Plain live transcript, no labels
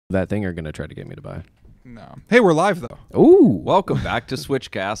that thing are going to try to get me to buy. No. Hey, we're live, though. Ooh. Welcome back to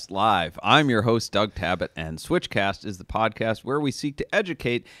Switchcast Live. I'm your host, Doug Tabbitt, and Switchcast is the podcast where we seek to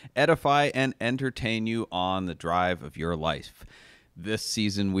educate, edify, and entertain you on the drive of your life. This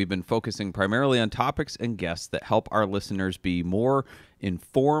season, we've been focusing primarily on topics and guests that help our listeners be more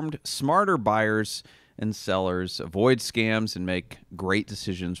informed, smarter buyers and sellers, avoid scams, and make great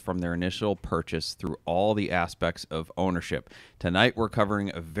decisions from their initial purchase through all the aspects of ownership. Tonight, we're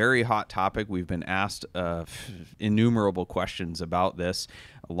covering a very hot topic. We've been asked innumerable questions about this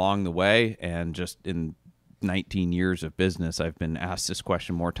along the way, and just in 19 years of business, I've been asked this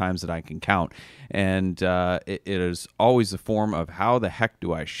question more times than I can count. And it is always the form of, how the heck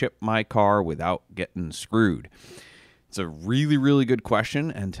do I ship my car without getting screwed? It's a really, really good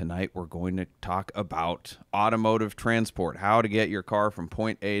question, and tonight we're going to talk about automotive transport, how to get your car from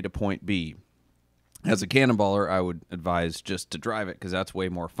point A to point B. As a cannonballer, I would advise just to drive it because that's way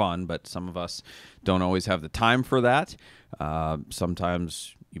more fun, but some of us don't always have the time for that.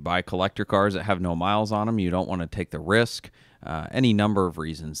 Sometimes you buy collector cars that have no miles on them. You don't want to take the risk. Any number of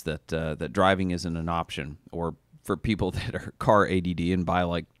reasons that driving isn't an option, or for people that are car ADD and buy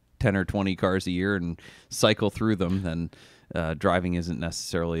like 10 or 20 cars a year and cycle through them, then driving isn't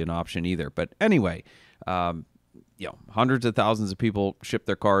necessarily an option either. But anyway, hundreds of thousands of people ship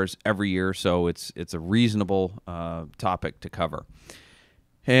their cars every year, so it's a reasonable topic to cover.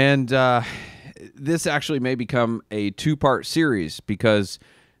 And this actually may become a two-part series, because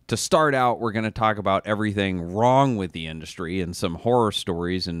to start out, we're going to talk about everything wrong with the industry and some horror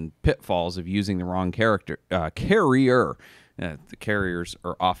stories and pitfalls of using the wrong carrier. The carriers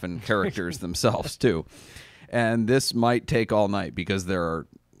are often characters themselves, too. And this might take all night because there are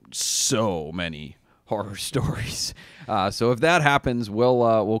so many horror stories. So if that happens,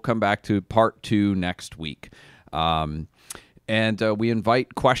 we'll come back to part 2 next week. And we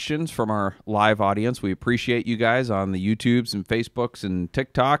invite questions from our live audience. We appreciate you guys on the YouTubes and Facebooks and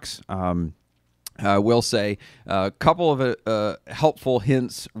TikToks. I will say a couple of helpful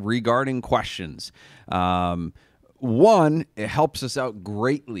hints regarding questions. One, it helps us out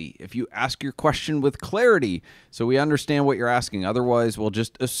greatly if you ask your question with clarity so we understand what you're asking. Otherwise, we'll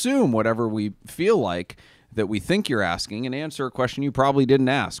just assume whatever we feel like that we think you're asking and answer a question you probably didn't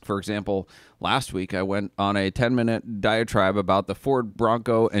ask. For example, last week I went on a 10-minute diatribe about the Ford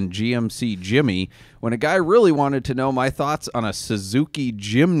Bronco and GMC Jimmy when a guy really wanted to know my thoughts on a Suzuki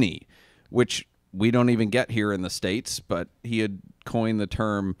Jimny, which we don't even get here in the States, but he had coined the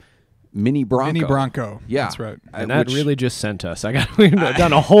term Mini Bronco. Mini Bronco. Yeah. That's right. And that really just sent us. We've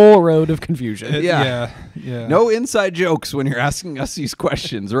done a whole road of confusion. Yeah. No inside jokes when you're asking us these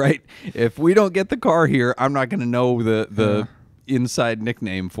questions, right? If we don't get the car here, I'm not going to know the inside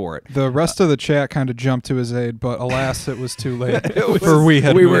nickname for it. The rest of the chat kind of jumped to his aid, but alas, it was too late.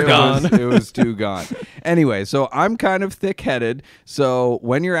 We were gone. It was too gone. Anyway, so I'm kind of thick-headed, so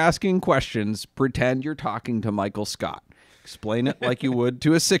when you're asking questions, pretend you're talking to Michael Scott. Explain it like you would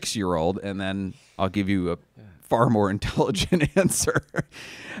to a 6-year-old, and then I'll give you a far more intelligent answer.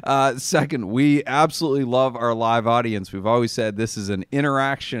 Second, we absolutely love our live audience. We've always said this is an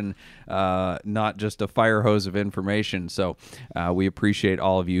interaction, not just a fire hose of information. So we appreciate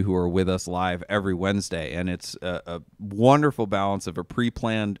all of you who are with us live every Wednesday, and it's a wonderful balance of a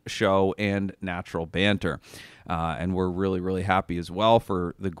pre-planned show and natural banter. And we're really, really happy as well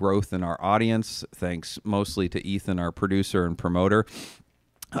for the growth in our audience, thanks mostly to Ethan, our producer and promoter.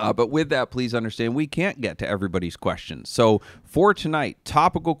 But with that, please understand we can't get to everybody's questions. So for tonight,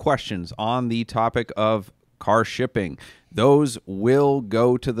 topical questions on the topic of car shipping, those will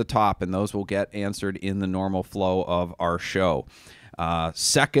go to the top, and those will get answered in the normal flow of our show.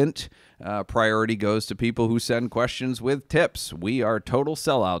 Second, priority goes to people who send questions with tips. We are total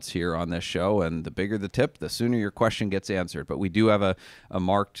sellouts here on this show, and the bigger the tip, the sooner your question gets answered. But we do have a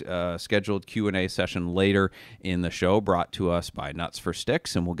marked scheduled Q&A session later in the show brought to us by Nuts for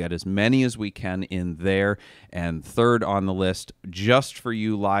Sticks, and we'll get as many as we can in there. And third on the list, just for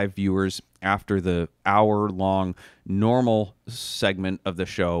you live viewers, after the hour-long normal segment of the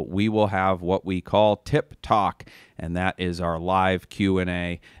show, we will have what we call Tip Talk, and that is our live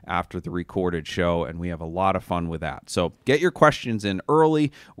Q&A after the recorded show, and we have a lot of fun with that. So get your questions in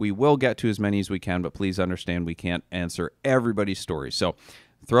early. We will get to as many as we can, but please understand we can't answer everybody's story. So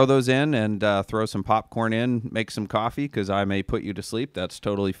throw those in, and throw some popcorn in, make some coffee, because I may put you to sleep. That's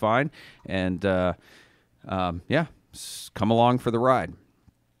totally fine. And, yeah, come along for the ride.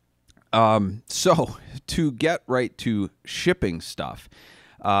 So to get right to shipping stuff,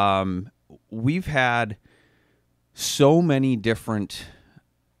 we've had so many different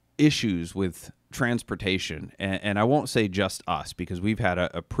issues with transportation, and I won't say just us, because we've had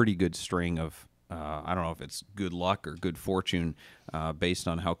a pretty good string of, I don't know if it's good luck or good fortune based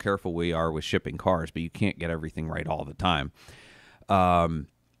on how careful we are with shipping cars, but you can't get everything right all the time.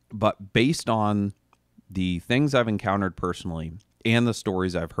 But based on the things I've encountered personally and the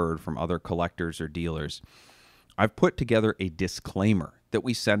stories I've heard from other collectors or dealers, I've put together a disclaimer that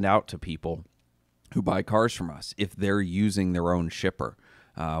we send out to people who buy cars from us if they're using their own shipper.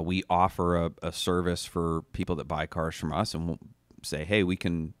 We offer a service for people that buy cars from us, and we'll say, hey, we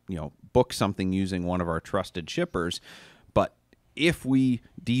can, book something using one of our trusted shippers. But if we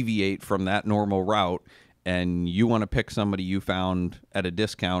deviate from that normal route and you want to pick somebody you found at a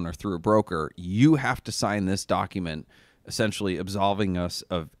discount or through a broker, you have to sign this document essentially absolving us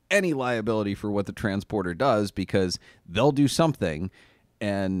of any liability for what the transporter does, because they'll do something.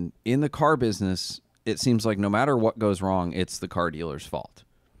 And in the car business, it seems like no matter what goes wrong, it's the car dealer's fault.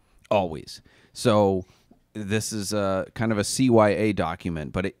 Always. So this is a kind of a CYA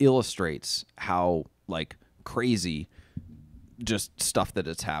document, but it illustrates how crazy just stuff that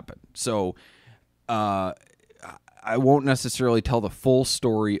has happened. So I won't necessarily tell the full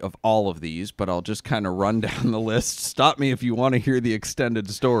story of all of these, but I'll just kind of run down the list. Stop me if you want to hear the extended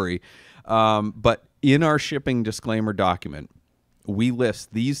story. But in our shipping disclaimer document, we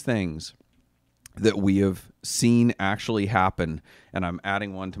list these things that we have seen actually happen, and I'm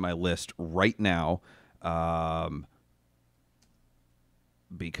adding one to my list right now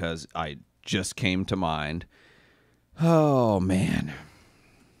because I just came to mind. Oh, man.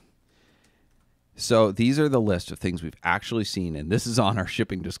 So these are the list of things we've actually seen, and this is on our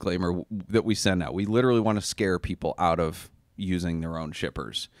shipping disclaimer that we send out. We literally want to scare people out of using their own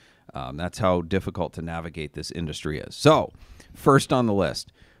shippers. That's how difficult to navigate this industry is. So first on the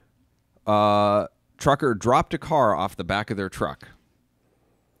list, trucker dropped a car off the back of their truck.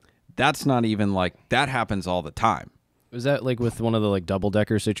 That's not even that happens all the time. Was that with one of the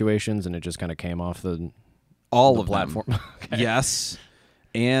double-decker situations and it just kind of came off the platform? Okay. Yes.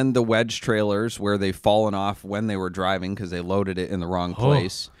 And the wedge trailers where they've fallen off when they were driving because they loaded it in the wrong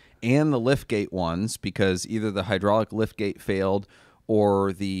place. And the liftgate ones, because either the hydraulic liftgate failed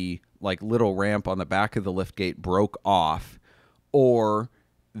or the little ramp on the back of the liftgate broke off, or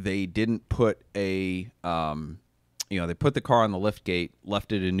they didn't put they put the car on the liftgate,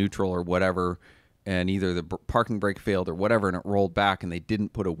 left it in neutral or whatever, and either the parking brake failed or whatever, and it rolled back, and they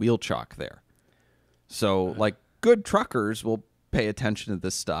didn't put a wheel chock there. So good truckers will pay attention to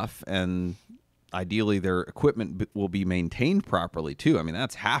this stuff, and ideally their equipment will be maintained properly too. I mean,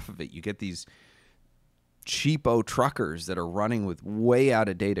 that's half of it. You get these cheapo truckers that are running with way out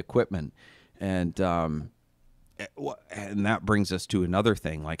of date equipment, and that brings us to another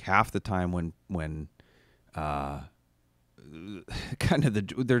thing. Half the time when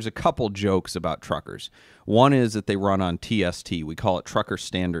there's a couple jokes about truckers. One is that they run on TST. We call it trucker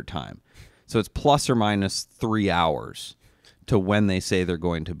standard time. So it's plus or minus 3 hours to when they say they're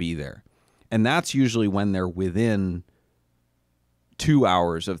going to be there. And that's usually when they're within 2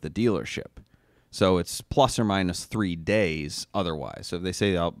 hours of the dealership. So it's plus or minus 3 days otherwise. So if they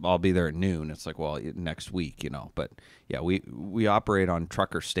say I'll be there at noon, it's next week, But yeah, we operate on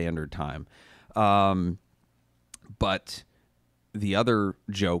trucker standard time. But the other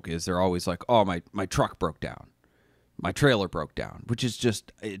joke is they're always oh, my truck broke down. My trailer broke down, which is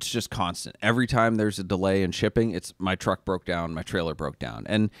it's just constant. Every time there's a delay in shipping, it's my truck broke down, my trailer broke down.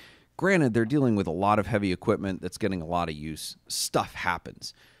 And granted, they're dealing with a lot of heavy equipment that's getting a lot of use. Stuff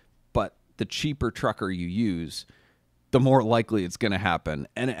happens. But the cheaper trucker you use, the more likely it's going to happen.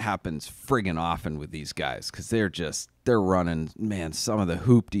 And it happens friggin' often with these guys because they're running, man, some of the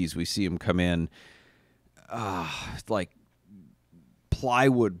hoopties we see them come in,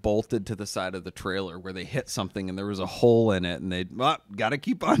 plywood bolted to the side of the trailer where they hit something and there was a hole in it, and they got to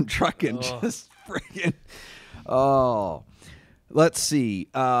keep on trucking. Just friggin'. Oh, let's see.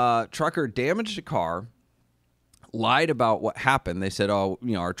 Trucker damaged a car, lied about what happened. They said,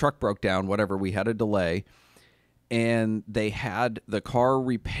 our truck broke down, whatever. We had a delay, and they had the car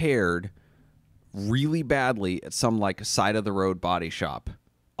repaired really badly at some side of the road body shop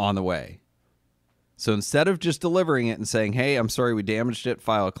on the way. So instead of just delivering it and saying, hey, I'm sorry we damaged it,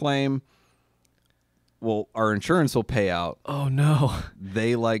 file a claim, well, our insurance will pay out. Oh, no.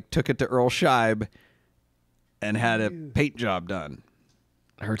 They took it to Earl Scheib and had a paint job done.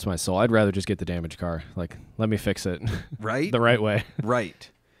 It hurts my soul. I'd rather just get the damaged car. Let me fix it. Right? The right way. Right.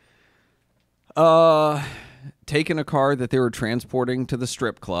 Taking a car that they were transporting to the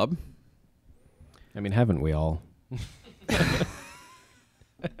strip club. I mean, haven't we all?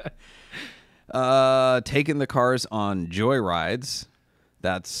 Taking the cars on joyrides.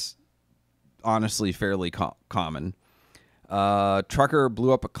 That's honestly fairly common. Trucker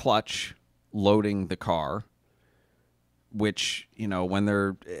blew up a clutch loading the car, which, you know,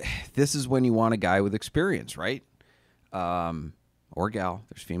 this is when you want a guy with experience, right? Or gal.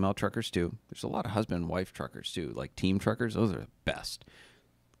 There's female truckers too. There's a lot of husband and wife truckers too, like team truckers. Those are the best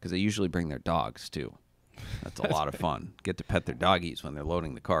because they usually bring their dogs too. That's a lot of fun. Get to pet their doggies when they're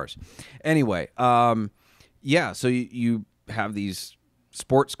loading the cars. Anyway, yeah, so you have these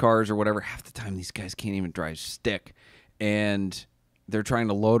sports cars or whatever. Half the time these guys can't even drive stick, and they're trying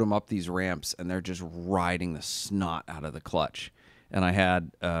to load them up these ramps, and they're just riding the snot out of the clutch. And I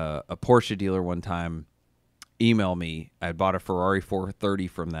had a Porsche dealer one time email me. I bought a Ferrari 430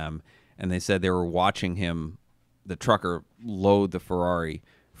 from them, and they said they were watching the trucker, load the Ferrari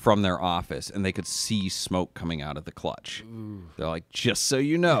from their office, and they could see smoke coming out of the clutch. Ooh. They're like, just so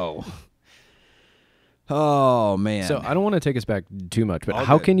you know. Oh, man. So I don't want to take us back too much, but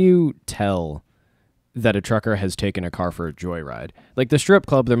how can you tell that a trucker has taken a car for a joyride? Like the strip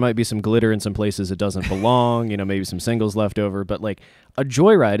club, there might be some glitter in some places it doesn't belong, you know, maybe some singles left over, but like a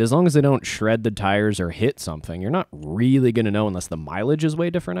joyride, as long as they don't shred the tires or hit something, you're not really going to know unless the mileage is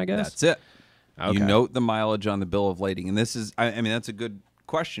way different, I guess. That's it. Okay. You note the mileage on the bill of lading. And this is, I mean, that's a good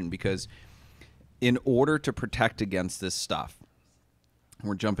question, because in order to protect against this stuff,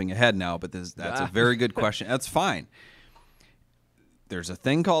 we're jumping ahead now, but that's a very good question. That's fine. There's a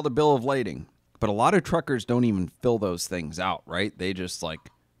thing called a bill of lading, but a lot of truckers don't even fill those things out, right? They just like,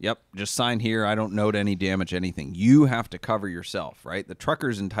 yep, just sign here. I don't note any damage, anything. You have to cover yourself, right? The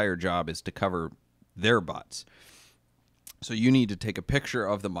trucker's entire job is to cover their butts. So you need to take a picture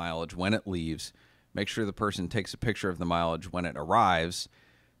of the mileage when it leaves, make sure the person takes a picture of the mileage when it arrives,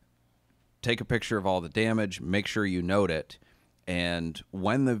 take a picture of all the damage, make sure you note it. And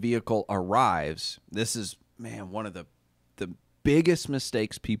when the vehicle arrives, this is, man, one of the biggest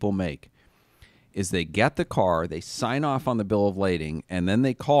mistakes people make is they get the car, they sign off on the bill of lading, and then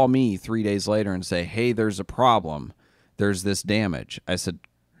they call me 3 days later and say, hey, there's a problem. There's this damage. I said,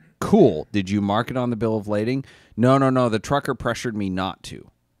 cool. Did you mark it on the bill of lading? No. The trucker pressured me not to.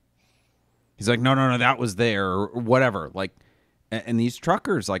 He's like, no, that was there, or whatever. Like, and these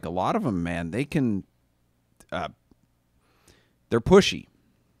truckers, like a lot of them, man, they can, they're pushy.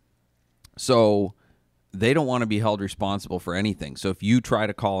 So they don't want to be held responsible for anything. So if you try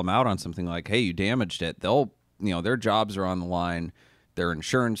to call them out on something like, hey, you damaged it, they'll, you know, their jobs are on the line. Their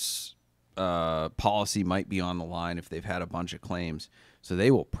insurance policy might be on the line if they've had a bunch of claims. So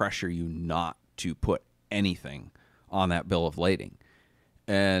they will pressure you not to put anything on that bill of lading.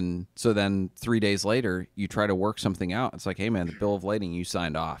 And so then 3 days later, you try to work something out. It's like, hey, man, the bill of lading, you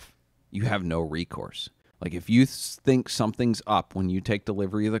signed off. You have no recourse. Like, if you think something's up when you take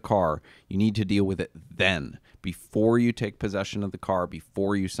delivery of the car, you need to deal with it then, before you take possession of the car,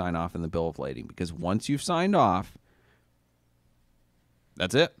 before you sign off in the bill of lading. Because once you've signed off,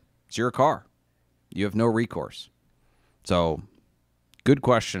 that's it. It's your car. You have no recourse. So, good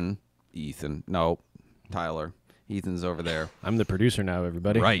question, Ethan. No, Tyler. Ethan's over there. I'm the producer now,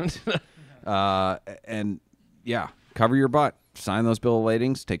 everybody. Right. And, yeah, cover your butt. Sign those bill of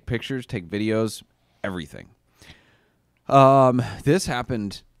ladings. Take pictures. Take videos. Everything. This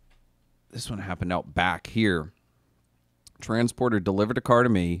one happened out back here. Transporter delivered a car to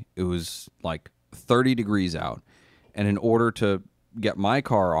me. It was like 30 degrees out. And in order to get my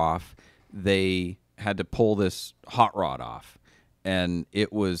car off, they had to pull this hot rod off. And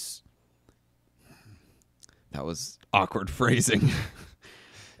that was awkward phrasing.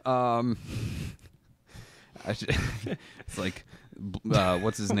 It's like,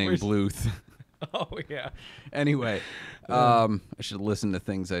 what's his name? Bluth. Oh, yeah. Anyway, I should listen to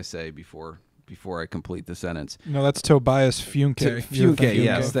things I say before I complete the sentence. No, that's Tobias Funke. Funke,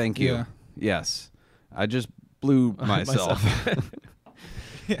 yes, thank you. Yeah. Yes. I just blew myself.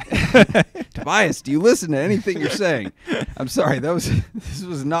 Tobias, do you listen to anything you're saying? I'm sorry, this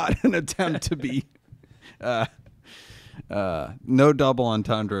was not an attempt to be no double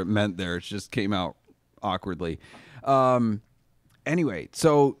entendre meant there. It just came out awkwardly. Anyway,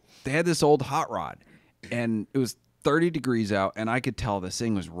 so they had this old hot rod, and it was 30 degrees out, and I could tell this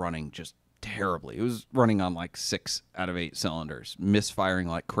thing was running just terribly. It was running on like 6 out of 8 cylinders, misfiring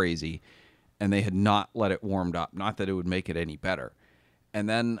like crazy, and they had not let it warmed up. Not that it would make it any better. And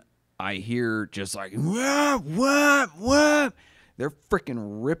then I hear just like, what? They're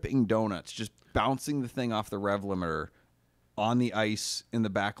freaking ripping donuts, just bouncing the thing off the rev limiter on the ice in the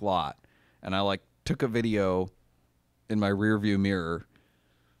back lot. And I like took a video in my rear view mirror,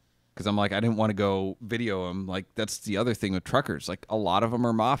 because I'm like, I didn't want to go video them. Like, that's the other thing with truckers. Like, a lot of them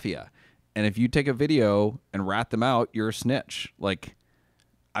are mafia. And if you take a video and rat them out, you're a snitch. Like,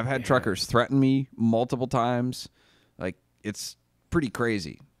 I've had truckers threaten me multiple times. Like, it's pretty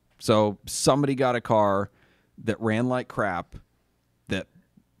crazy. So somebody got a car that ran like crap, that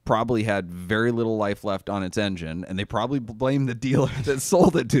probably had very little life left on its engine, and they probably blame the dealer that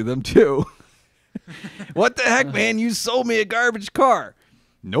sold it to them too. What the heck, man? You sold me a garbage car.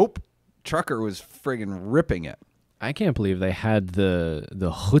 Nope. Trucker was friggin' ripping it. I can't believe they had the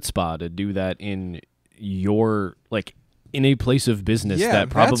chutzpah to do that in your, like, in a place of business Yeah, that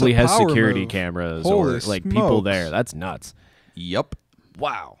that's probably a has power security move. cameras Holy or like people smokes. there. That's nuts. Yep.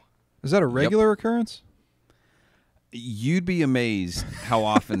 Wow. Is that a regular occurrence? You'd be amazed how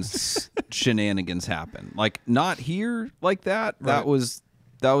often shenanigans happen. Like, not here like that. Right.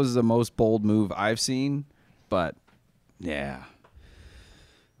 That was the most bold move I've seen. But yeah.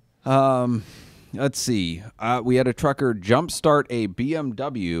 Let's see. We had a trucker jumpstart a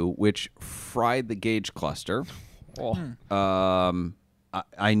BMW, which fried the gauge cluster. I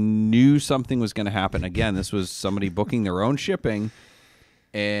knew something was going to happen. Again, this was somebody booking their own shipping,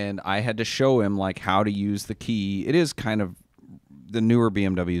 and I had to show him like how to use the key. It is kind of, the newer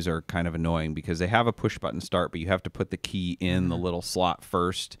BMWs are kind of annoying because they have a push button start, but you have to put the key in the little slot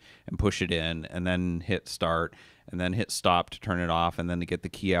first and push it in, and then hit start, and then hit stop to turn it off, and then to get the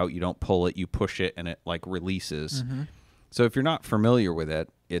key out, you don't pull it, you push it, and it like releases. So if you're not familiar with it,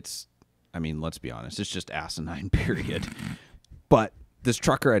 it's, I mean, let's be honest, it's just asinine, period. But this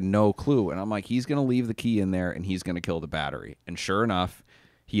trucker had no clue, and I'm like, he's going to leave the key in there, and he's going to kill the battery. And sure enough,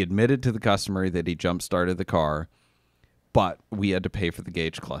 he admitted to the customer that he jump-started the car, but we had to pay for the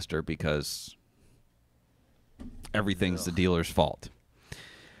gauge cluster because everything's the dealer's fault.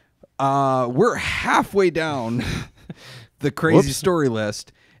 We're halfway down the crazy story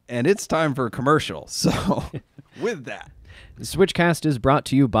list, and it's time for a commercial. So with that, Switchcast is brought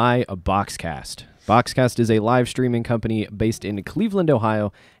to you by Boxcast. Boxcast is a live streaming company based in Cleveland,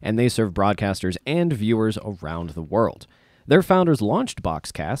 Ohio, and they serve broadcasters and viewers around the world. Their founders launched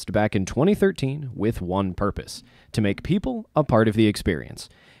Boxcast back in 2013 with one purpose: to make people a part of the experience.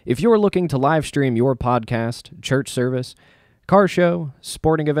 If you're looking to live stream your podcast, church service, car show,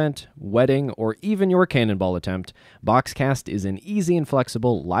 sporting event, wedding, or even your cannonball attempt, Boxcast is an easy and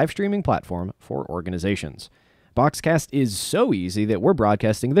flexible live streaming platform for organizations. Boxcast is so easy that we're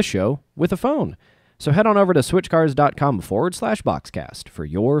broadcasting the show with a phone. So head on over to switchcars.com/Boxcast for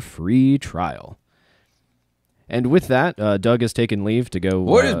your free trial. And with that, Doug has taken leave to go.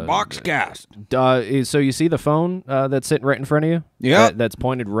 what is Boxcast? So you see the phone that's sitting right in front of you? Yeah. That's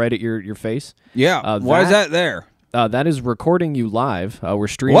pointed right at your face? Yeah. Why is that there? That is recording you live. We're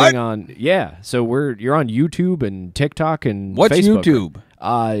streaming What? on. Yeah. So you're on YouTube and TikTok and What's Facebook. YouTube?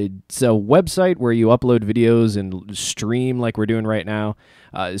 It's a website where you upload videos and stream like we're doing right now,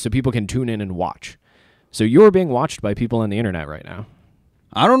 so people can tune in and watch. So you're being watched by people on the internet right now.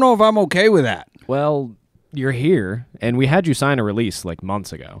 I don't know if I'm okay with that. Well, you're here, and we had you sign a release like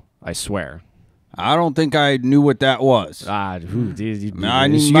months ago. I swear. I don't think I knew what that was. I might you need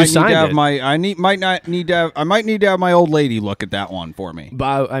to signed have it. I might need to have my old lady look at that one for me.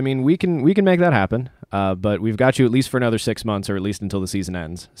 But I mean, we can make that happen. But we've got you at least for another 6 months, or at least until the season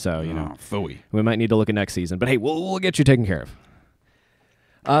ends. So you know, phooey. we might need to look at next season. But hey, we'll get you taken care of.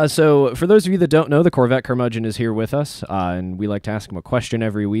 So for those of you that don't know, the Corvette Curmudgeon is here with us, and we like to ask him a question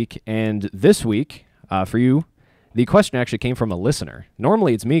every week. And this week, for you, the question actually came from a listener.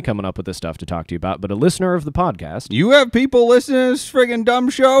 Normally, it's me coming up with this stuff to talk to you about, but a listener of the podcast. You have people listening to this friggin' dumb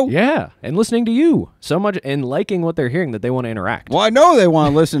show? Yeah, and listening to you so much and liking what they're hearing that they want to interact. Well, I know they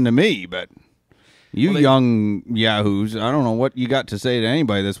want to listen to me, but you young yahoos, I don't know what you got to say to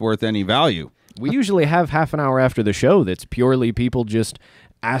anybody that's worth any value. We usually have half an hour after the show that's purely people just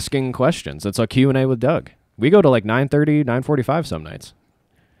asking questions. That's a Q&A with Doug. We go to like 9:30, 9:45 some nights.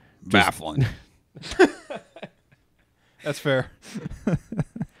 Baffling. That's fair.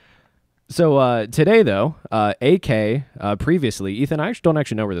 So today, though, AK previously, Ethan, I don't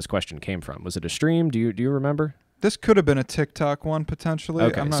actually know where this question came from. Was it a stream? Do you remember? This could have been a TikTok one, potentially.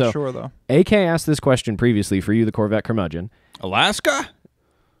 Okay, I'm not so- sure, though. AK asked this question previously for you, the Corvette Curmudgeon. Alaska?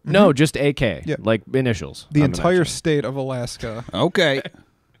 No, just AK, Yeah. like initials. The I'm entire imagining. state of Alaska. Okay.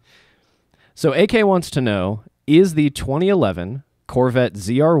 So AK wants to know, is the 2011 Corvette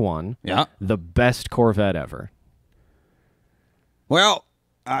ZR1 Yeah. the best Corvette ever? Well,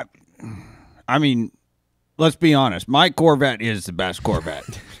 I mean, let's be honest. My Corvette is the best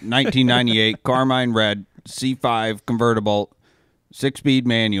Corvette. 1998 Carmine Red C5 convertible, 6-speed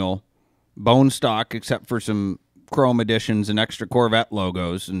manual, bone stock except for some chrome additions and extra Corvette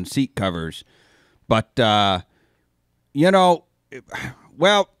logos and seat covers. But you know,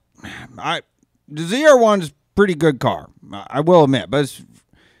 well, the ZR1's a pretty good car. I will admit, but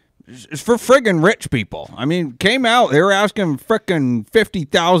It's for friggin' rich people. I mean, came out, they were asking frickin'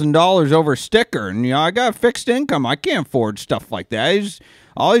 $50,000 over a sticker, and I got fixed income. I can't afford stuff like that.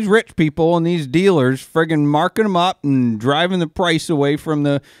 All these rich people and these dealers friggin' marking them up and driving the price away from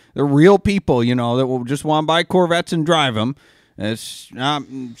the real people, that will just want to buy Corvettes and drive them. It's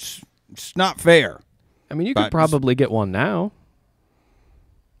not fair. I mean, you could probably get one now.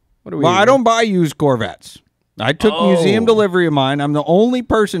 Well, I don't buy used Corvettes. I took museum delivery of mine. I'm the only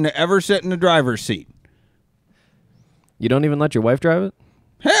person to ever sit in the driver's seat. You don't even let your wife drive it?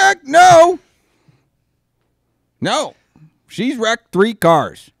 Heck no. No. She's wrecked 3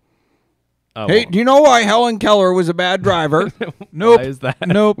 cars. Oh, hey, do you know why Helen Keller was a bad driver? Nope. Why is that?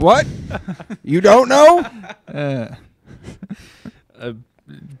 Nope. What? You don't know?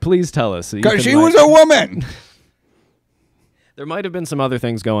 Please tell us. Because she was a woman. There might have been some other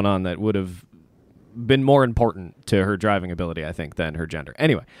things going on that would have been more important to her driving ability, I think, than her gender.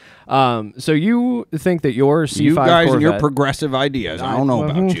 Anyway, so you think that your C5 You guys Corvette, and your progressive ideas. I don't know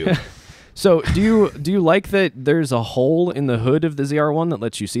about you. So do you like that there's a hole in the hood of the ZR1 that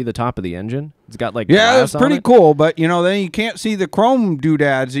lets you see the top of the engine? It's got like Yeah, glass that's pretty on it. cool, but then you can't see the chrome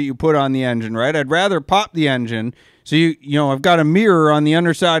doodads that you put on the engine, right? I'd rather pop the engine. So I've got a mirror on the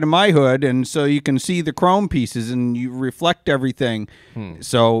underside of my hood, and so you can see the chrome pieces and you reflect everything.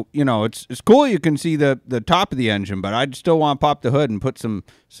 So it's cool you can see the top of the engine, but I'd still want to pop the hood and put some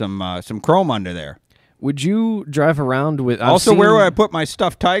chrome under there. Would you drive around with? Where would I put my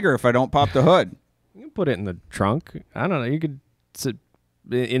stuffed tiger if I don't pop the hood? You can put it in the trunk. I don't know. You could sit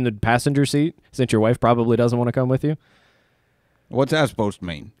in the passenger seat since your wife probably doesn't want to come with you. What's that supposed to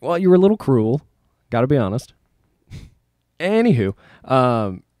mean? Well, you were a little cruel. Got to be honest. Anywho,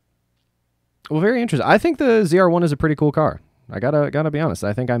 well, very interesting. I think the ZR1 is a pretty cool car. I gotta be honest.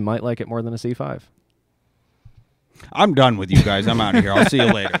 I think I might like it more than a C5. I'm done with you guys. I'm out of here. I'll see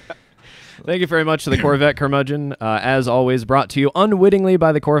you later. Thank you very much to the Corvette Curmudgeon. As always, brought to you unwittingly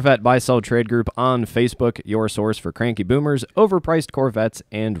by the Corvette Buy-Sell Trade Group on Facebook, your source for cranky boomers, overpriced Corvettes,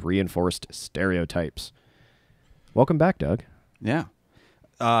 and reinforced stereotypes. Welcome back, Doug. Yeah.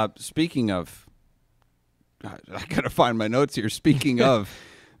 Speaking of... I got to find my notes here. Speaking of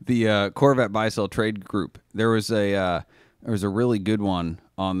the Corvette Buy-Sell Trade Group, there was a really good one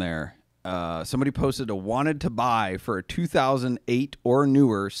on there. Somebody posted a wanted to buy for a 2008 or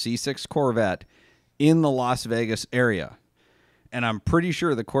newer C6 Corvette in the Las Vegas area. And I'm pretty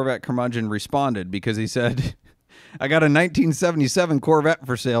sure the Corvette Curmudgeon responded because he said, I got a 1977 Corvette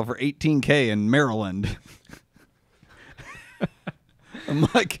for sale for $18,000 in Maryland. I'm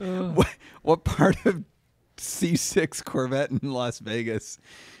like, what part of C6 Corvette in Las Vegas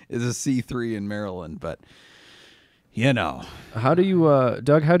is a C3 in Maryland? But how do you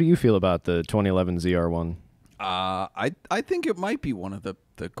Doug, how do you feel about the 2011 ZR1? I think it might be one of the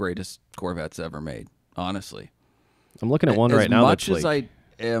greatest Corvettes ever made, honestly. I'm looking at one right now. As much as I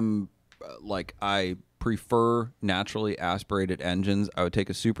am I prefer naturally aspirated engines, I would take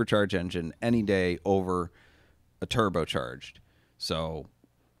a supercharged engine any day over a turbocharged. So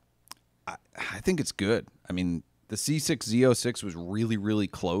I think it's good. I mean, the C6 Z06 was really, really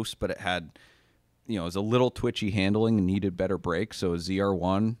close, but it had, it was a little twitchy handling and needed better brakes. So a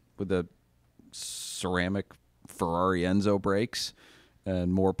ZR1 with a ceramic Ferrari Enzo brakes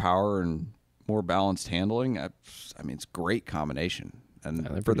and more power and more balanced handling. I mean, it's a great combination.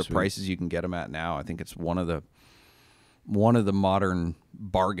 And for the prices you can get them at now, I think it's one of the modern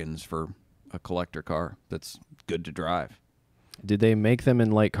bargains for a collector car that's good to drive. Did they make them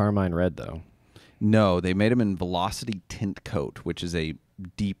in light carmine red, though? No, they made them in Velocity Tint Coat, which is a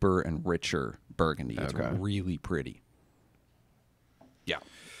deeper and richer burgundy. It's really pretty. Yeah.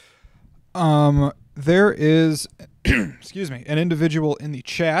 There is, excuse me, an individual in the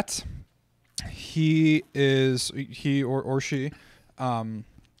chat. He or she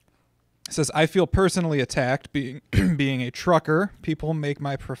says, I feel personally attacked being being a trucker. People make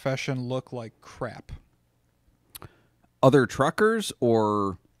my profession look like crap. Other truckers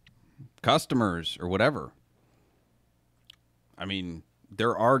or customers or whatever. I mean,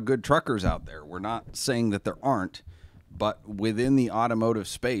 there are good truckers out there. We're not saying that there aren't, but within the automotive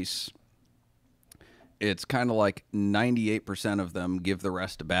space, it's kind of like 98% of them give the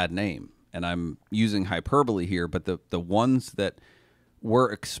rest a bad name. And I'm using hyperbole here, but the ones that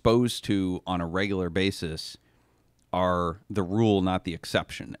we're exposed to on a regular basis are the rule, not the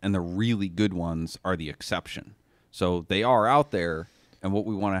exception. And the really good ones are the exception. So they are out there, and what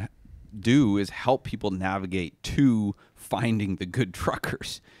we want to do is help people navigate to finding the good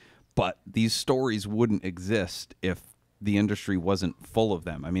truckers. But these stories wouldn't exist if the industry wasn't full of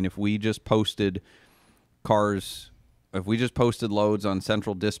them. I mean, if we just posted cars if we just posted loads on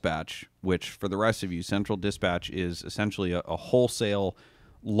Central Dispatch, which for the rest of you, Central Dispatch is essentially a wholesale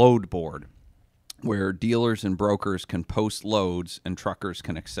load board where dealers and brokers can post loads and truckers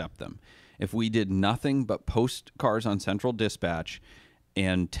can accept them. If we did nothing but post cars on Central Dispatch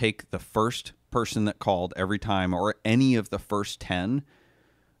and take the first person that called every time or any of the first 10,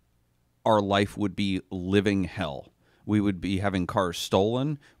 our life would be living hell. We would be having cars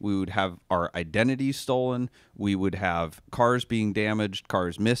stolen. We would have our identities stolen. We would have cars being damaged,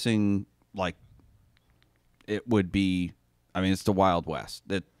 cars missing. Like, it would be, I mean, it's the Wild West.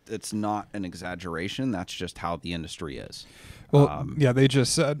 It's not an exaggeration. That's just how the industry is. Well, yeah, they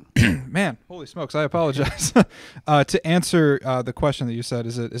just said, man, holy smokes, I apologize. To answer the question that you said,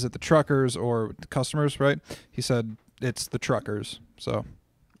 is it the truckers or the customers, right? He said it's the truckers. So,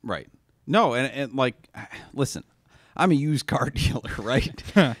 right. No, and like, listen, I'm a used car dealer, right?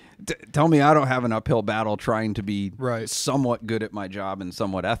 Tell me I don't have an uphill battle trying to be somewhat good at my job and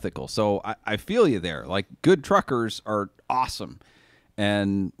somewhat ethical. So I feel you there. Like, good truckers are awesome.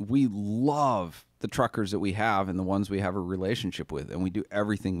 And we love the truckers that we have and the ones we have a relationship with. And we do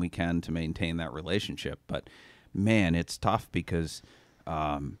everything we can to maintain that relationship. But, man, it's tough because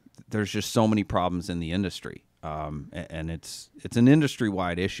there's just so many problems in the industry. And it's an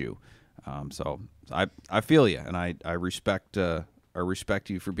industry-wide issue. So I feel you, and I respect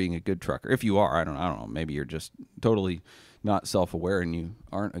you for being a good trucker. If you are, I don't know. Maybe you're just totally not self-aware and you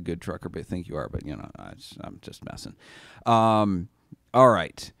aren't a good trucker, but think you are. But I'm just messing. All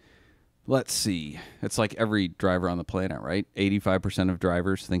right, let's see. It's like every driver on the planet, right? 85% of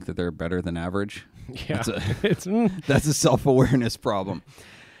drivers think that they're better than average. Yeah, that's a self-awareness problem.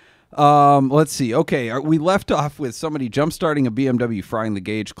 Let's see. Okay, we left off with somebody jump-starting a BMW frying the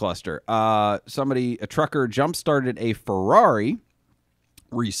gauge cluster. A trucker jump-started a Ferrari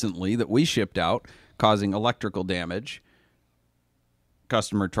recently that we shipped out, causing electrical damage.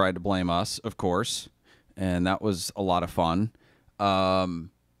 Customer tried to blame us, of course, and that was a lot of fun.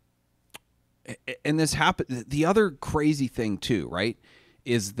 And this happened. The other crazy thing, too, right,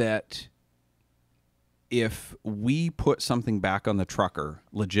 is that if we put something back on the trucker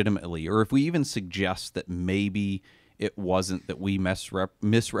legitimately, or if we even suggest that maybe it wasn't that we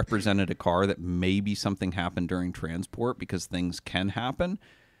misrepresented a car, that maybe something happened during transport, because things can happen,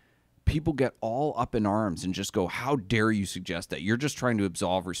 people get all up in arms and just go, how dare you suggest that? You're just trying to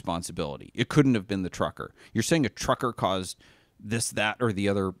absolve responsibility. It couldn't have been the trucker. You're saying a trucker caused this, that, or the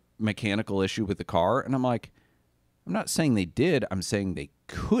other mechanical issue with the car. And I'm like, I'm not saying they did. I'm saying they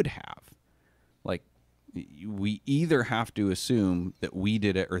could have. Like, we either have to assume that we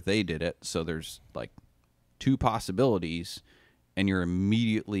did it or they did it. So there's like two possibilities, and you're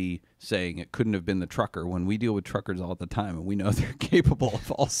immediately saying it couldn't have been the trucker, when we deal with truckers all the time and we know they're capable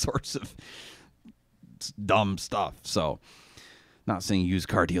of all sorts of dumb stuff. So not saying used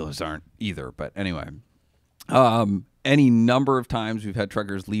car dealers aren't either, but anyway, any number of times we've had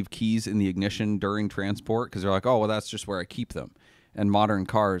truckers leave keys in the ignition during transport because they're like, oh, well, that's just where I keep them. And modern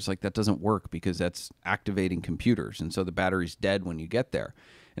cars, like, that doesn't work because that's activating computers. And so the battery's dead when you get there.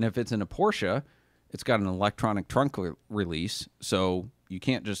 And if it's in a Porsche, it's got an electronic trunk release. So you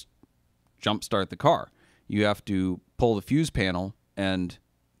can't just jump start the car. You have to pull the fuse panel and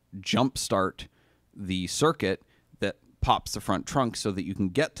jump start the circuit that pops the front trunk so that you can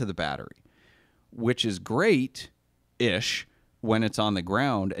get to the battery, which is great-ish when it's on the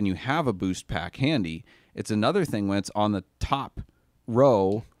ground and you have a boost pack handy. It's another thing when it's on the top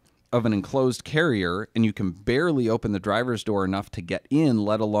row of an enclosed carrier and you can barely open the driver's door enough to get in,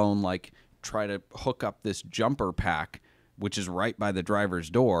 let alone like try to hook up this jumper pack, which is right by the driver's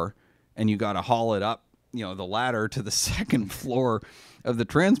door, and you got to haul it up, the ladder to the second floor of the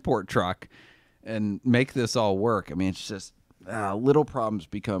transport truck and make this all work. I mean, it's just little problems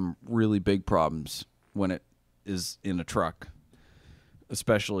become really big problems when it is in a truck,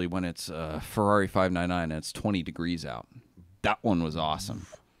 especially when it's a Ferrari 599 and it's 20 degrees out. That one was awesome.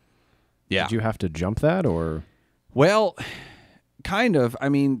 Yeah. Did you have to jump that, or? Well, kind of. I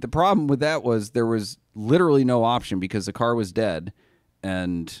mean, the problem with that was there was literally no option because the car was dead,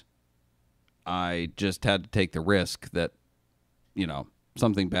 and I just had to take the risk that,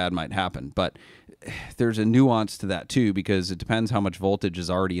 something bad might happen. But there's a nuance to that too, because it depends how much voltage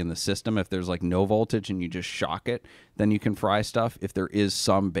is already in the system. If there's like no voltage and you just shock it, then you can fry stuff. If there is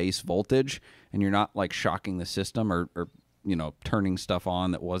some base voltage and you're not like shocking the system or turning stuff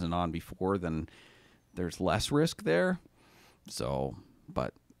on that wasn't on before, then there's less risk there. So,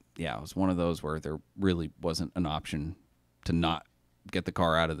 but yeah, it was one of those where there really wasn't an option to not get the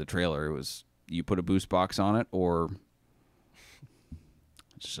car out of the trailer. It was, you put a boost box on it, or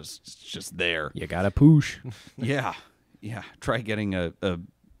it's just there. You gotta push. Yeah. try getting an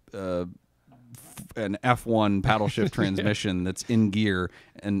F1 paddle shift transmission that's in gear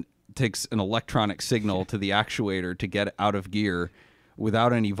and takes an electronic signal to the actuator to get out of gear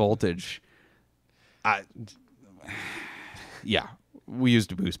without any voltage. We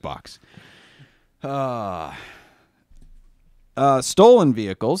used a boost box. Stolen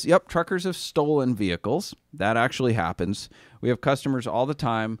vehicles. Yep, truckers have stolen vehicles. That actually happens. We have customers all the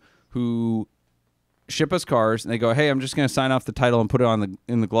time who ship us cars and they go, "Hey, I'm just going to sign off the title and put it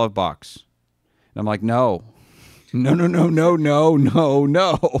in the glove box." And I'm like, "No.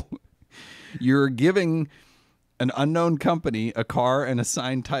 You're giving an unknown company a car and a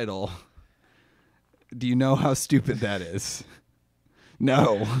signed title. Do you know how stupid that is?"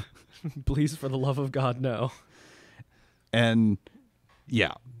 No. Please, for the love of God, no. And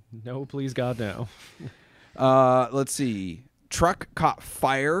yeah. No, please, God, no. Let's see. Truck caught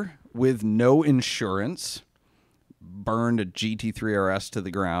fire with no insurance. Burned a GT3 RS to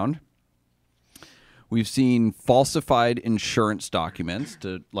the ground. We've seen falsified insurance documents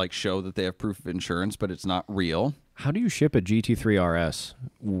to show that they have proof of insurance, but it's not real. How do you ship a GT3 RS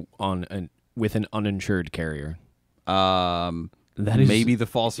with an uninsured carrier? That is maybe the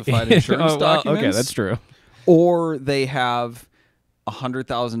falsified insurance documents. Okay, that's true. Or they have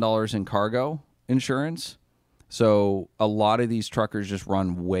 $100,000 in cargo insurance. So a lot of these truckers just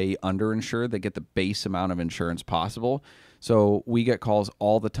run way underinsured. They get the base amount of insurance possible. So we get calls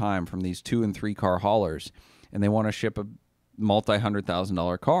all the time from these 2- and 3-car haulers, and they want to ship a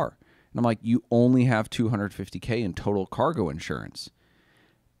multi-$100,000 car. And I'm like, you only have $250K in total cargo insurance.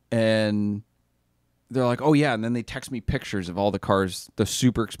 And they're like, "Oh yeah," and then they text me pictures of all the cars, the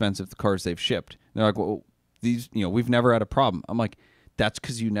super expensive cars they've shipped. And they're like, "Well, these, we've never had a problem." I'm like, "That's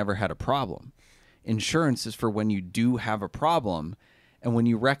because you never had a problem. Insurance is for when you do have a problem, and when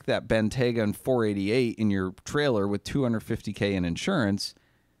you wreck that Bentayga and 488 in your trailer with $250K in insurance,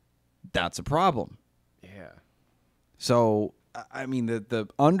 that's a problem." Yeah. So I mean, the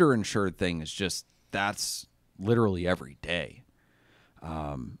underinsured thing is just, that's literally every day.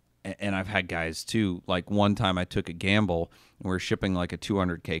 And I've had guys too, like one time I took a gamble and we were shipping like a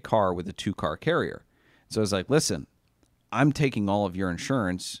 200K car with a 2-car carrier. So I was like, "Listen, I'm taking all of your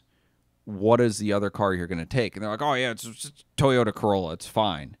insurance. What is the other car you're going to take?" And they're like, "Oh yeah, it's Toyota Corolla. It's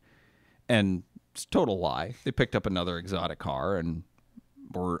fine." And it's a total lie. They picked up another exotic car and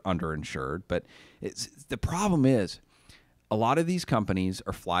were underinsured. But the problem is a lot of these companies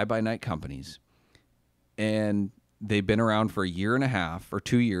are fly-by-night companies, and they've been around for a year and a half or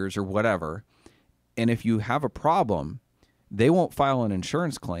 2 years or whatever. And if you have a problem, they won't file an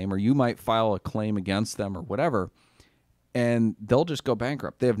insurance claim, or you might file a claim against them or whatever, and they'll just go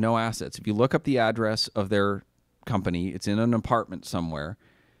bankrupt. They have no assets. If you look up the address of their company, it's in an apartment somewhere.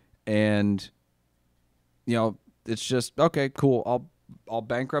 And, it's just, "Okay, cool. I'll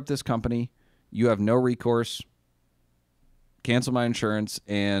bankrupt this company. You have no recourse. Cancel my insurance,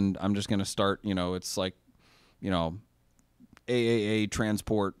 and I'm just going to start, it's like, AAA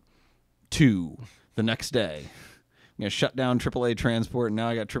Transport 2 the next day. I'm going to shut down AAA Transport, and now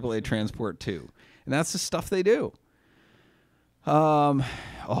I got AAA Transport 2. And that's the stuff they do. One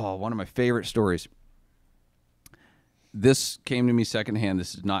of my favorite stories. This came to me secondhand.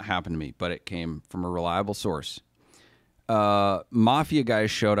 This did not happen to me, but it came from a reliable source. Mafia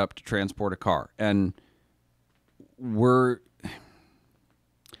guys showed up to transport a car, and I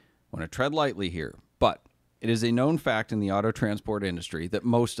want to tread lightly here, but it is a known fact in the auto transport industry that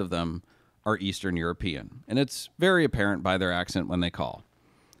most of them are Eastern European, and it's very apparent by their accent when they call.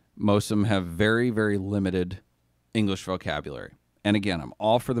 Most of them have very, very limited English vocabulary. And again, I'm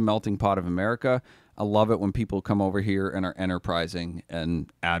all for the melting pot of America. I love it when people come over here and are enterprising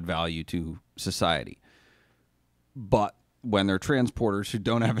and add value to society. But when they're transporters who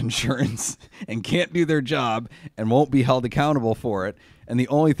don't have insurance and can't do their job and won't be held accountable for it, and the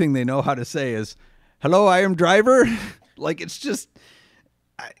only thing they know how to say is, "Hello, I am driver." It's just,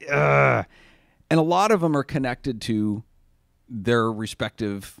 and a lot of them are connected to their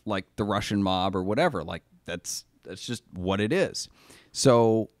respective, the Russian mob or whatever. That's just what it is.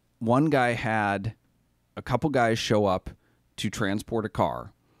 So one guy had a couple guys show up to transport a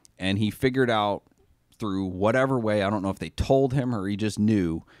car, and he figured out through whatever way, I don't know if they told him or he just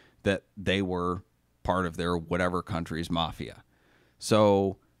knew, that they were part of their whatever country's mafia.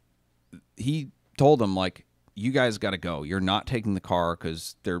 So he told them, "You guys got to go. You're not taking the car,"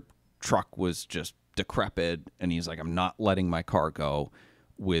 because their truck was just decrepit. And he's like, "I'm not letting my car go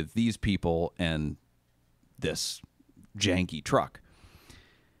with these people and this janky truck."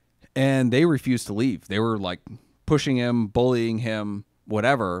 And they refused to leave. They were pushing him, bullying him,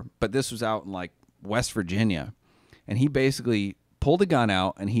 whatever. But this was out in West Virginia. and he basically pulled a gun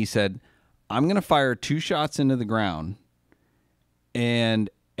out and he said, I'm going to fire 2 shots into the ground, and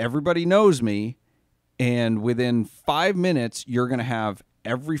everybody knows me, and within 5 minutes, you're going to have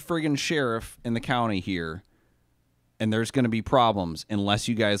every friggin' sheriff in the county here, and there's going to be problems unless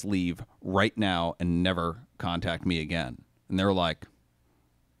you guys leave right now and never contact me again. And they're like,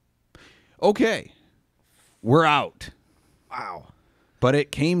 okay, we're out. Wow. But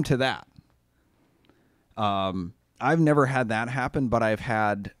it came to that. I've never had that happen, but I've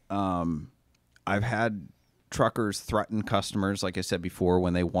had truckers threaten customers, like I said before,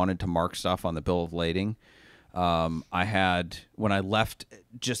 when they wanted to mark stuff on the bill of lading. I had, when I left,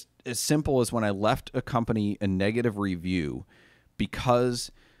 just as simple as when I left a company a negative review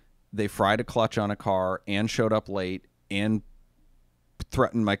because they fried a clutch on a car and showed up late and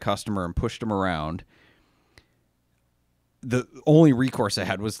threatened my customer and pushed him around. The only recourse I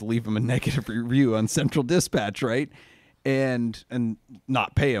had was to leave him a negative review on Central Dispatch, right? And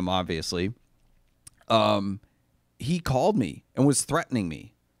not pay him, obviously. He called me and was threatening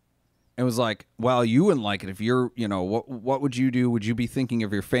me and was like, well, you wouldn't like it if you're, what would you do? Would you be thinking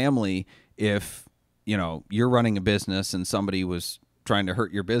of your family if, you're running a business and somebody was trying to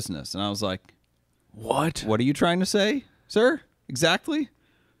hurt your business? And I was like, what are you trying to say, sir? Exactly.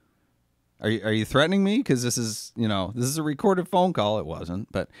 Are you threatening me? Because this is a recorded phone call. It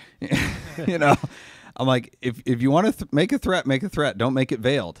wasn't, but I'm like, if you want to make a threat, make a threat. Don't make it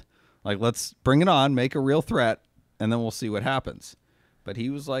veiled. Like, let's bring it on, make a real threat, and then we'll see what happens. But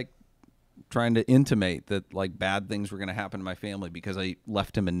he was like trying to intimate that like bad things were going to happen to my family because I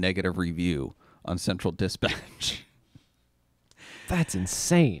left him a negative review on Central Dispatch. That's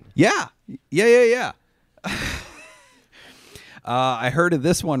insane. Yeah. I heard of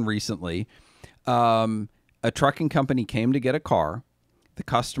this one recently. A trucking company came to get a car. The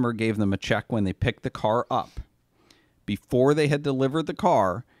customer gave them a check when they picked the car up. Before they had delivered the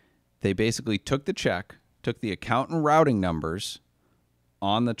car, they basically took the check, took the account and routing numbers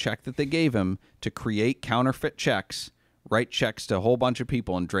on the check that they gave him to create counterfeit checks, write checks to a whole bunch of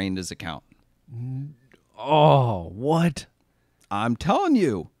people, and drained his account. Oh, what? I'm telling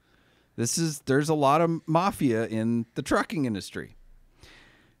you, there's a lot of mafia in the trucking industry.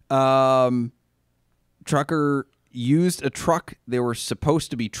 Trucker used a truck they were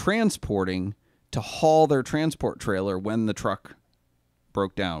supposed to be transporting to haul their transport trailer when the truck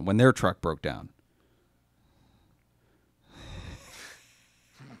broke down, when their truck broke down.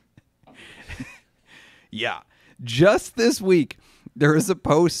 Yeah. Just this week, there was a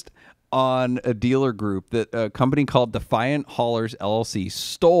post on a dealer group that a company called Defiant Haulers LLC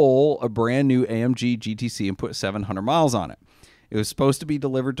stole a brand new AMG GTC and put 700 miles on it. It was supposed to be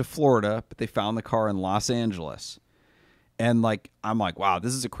delivered to Florida, but they found the car in Los Angeles. And I'm like, wow,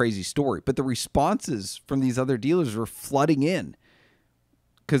 this is a crazy story. But the responses from these other dealers were flooding in.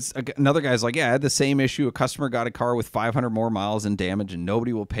 Because another guy's like, yeah, I had the same issue. A customer got a car with 500 more miles and damage and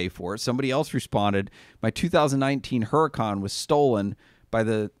nobody will pay for it. Somebody else responded, my 2019 Huracan was stolen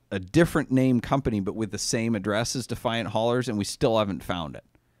by a different name company, but with the same address as Defiant Haulers, and we still haven't found it.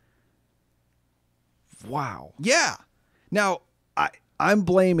 Wow. Yeah. Now, I'm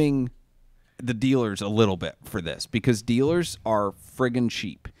blaming the dealers a little bit for this because dealers are friggin'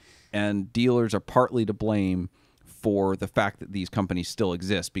 cheap, and dealers are partly to blame for the fact that these companies still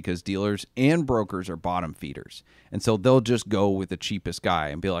exist because dealers and brokers are bottom feeders. And so they'll just go with the cheapest guy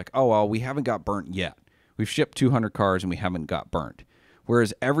and be like, oh, well, we haven't got burnt yet. We've shipped 200 cars and we haven't got burnt.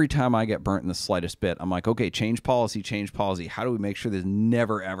 Whereas every time I get burnt in the slightest bit, I'm like, okay, change policy. How do we make sure this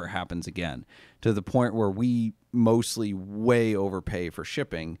never, ever happens again? To the point where we mostly way overpay for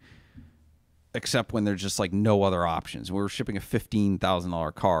shipping, except when there's just no other options. We're shipping a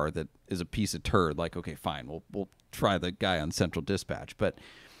 $15,000 car that is a piece of turd. Like, okay, fine, we'll try the guy on Central Dispatch. But,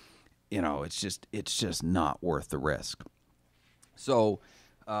 it's just not worth the risk. So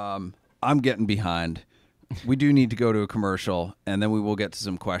I'm getting behind. We do need to go to a commercial, and then we will get to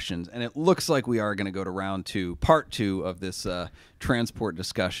some questions. And it looks like we are going to go to part two of this transport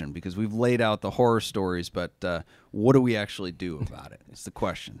discussion, because we've laid out the horror stories, but what do we actually do about it? It's the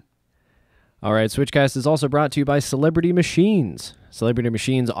question. All right, Switchcast is also brought to you by Celebrity Machines. Celebrity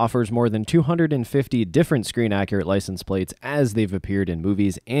Machines offers more than 250 different screen-accurate license plates as they've appeared in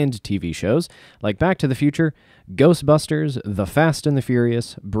movies and TV shows, like Back to the Future, Ghostbusters, The Fast and the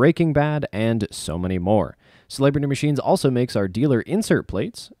Furious, Breaking Bad, and so many more. Celebrity Machines also makes our dealer insert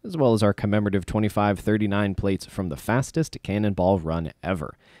plates, as well as our commemorative 2539 plates from the fastest cannonball run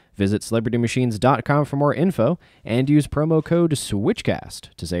ever. Visit CelebrityMachines.com for more info and use promo code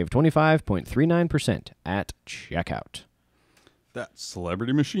SWITCHCAST to save 25.39% at checkout. That's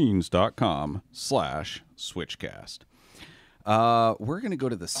celebritymachines.com/switchcast. We're going to go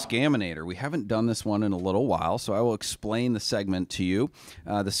to the Scaminator. We haven't done this one in a little while, so I will explain the segment to you.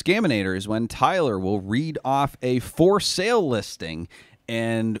 The Scaminator is when Tyler will read off a for sale listing,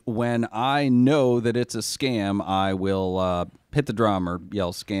 and when I know that it's a scam, I will hit the drum or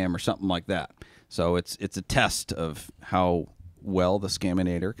yell scam or something like that. So it's a test of how well the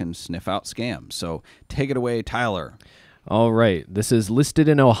Scaminator can sniff out scams. So take it away, Tyler. All right. This is listed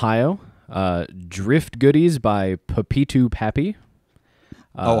in Ohio. Drift Goodies by Papitu Pappy.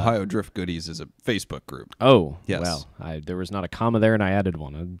 Ohio Drift Goodies is a Facebook group. Oh, yes. Well, there was not a comma there, and I added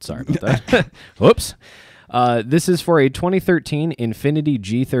one. I'm sorry about that. Whoops. This is for a 2013 Infiniti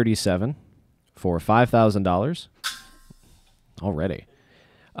G37 for $5,000. Already.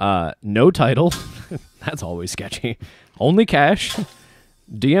 No title. That's always sketchy. Only cash.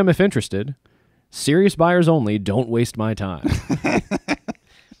 DM if interested. Serious buyers only. Don't waste my time.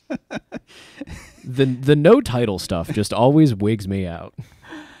 The no title stuff just always wigs me out.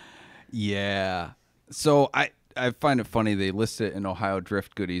 Yeah. So I find it funny they list it in Ohio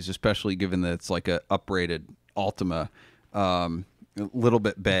Drift Goodies, especially given that it's like a uprated Altima, a little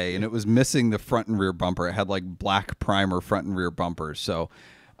bit bay, and it was missing the front and rear bumper. It had like black primer front and rear bumpers. So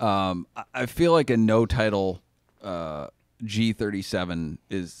I feel like a no title G37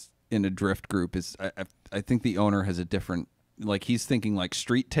 is in a drift group is I think the owner has a different, like he's thinking like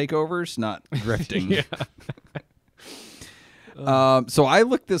street takeovers, not drifting. So I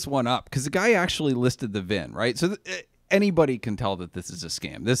looked this one up because the guy actually listed the VIN, right? So anybody can tell that this is a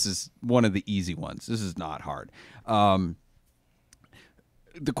scam. This is one of the easy ones. This is not hard. The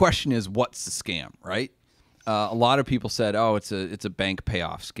question is, what's the scam, right? A lot of people said, oh, it's a bank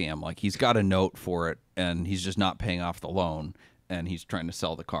payoff scam. Like he's got a note for it and he's just not paying off the loan and he's trying to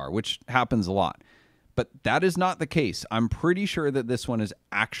sell the car, which happens a lot. But that is not the case. I'm pretty sure that this one is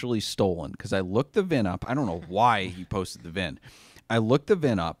actually stolen because I looked the VIN up. I don't know why he posted the VIN. I looked the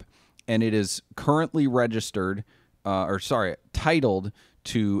VIN up, and it is currently registered, titled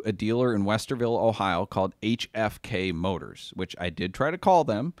to a dealer in Westerville, Ohio called HFK Motors, which I did try to call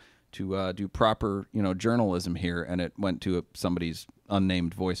them to do proper, journalism here, and it went to somebody's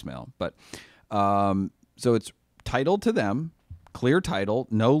unnamed voicemail. But so it's titled to them. Clear title,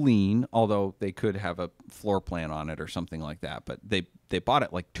 no lien, although they could have a floor plan on it or something like that. But they bought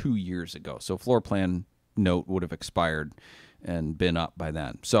it like 2 years ago, so floor plan note would have expired and been up by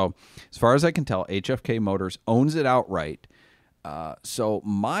then. So as far as I can tell, HFK Motors owns it outright. So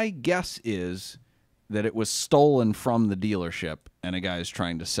my guess is that it was stolen from the dealership and a guy is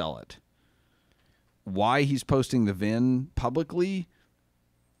trying to sell it. Why he's posting the VIN publicly,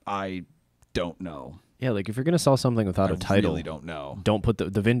 I don't know. Yeah, like if you're going to sell something without a title, I really don't know. Don't put the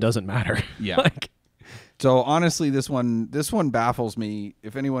VIN doesn't matter. Yeah. So honestly, this one baffles me.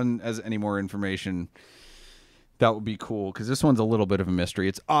 If anyone has any more information, that would be cool because this one's a little bit of a mystery.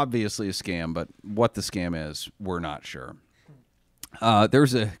 It's obviously a scam, but what the scam is, we're not sure.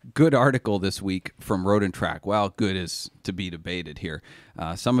 There's a good article this week from Road and Track. Well, good is to be debated here.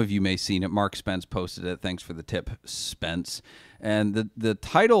 Some of you may have seen it. Mark Spence posted it. Thanks for the tip, Spence. And the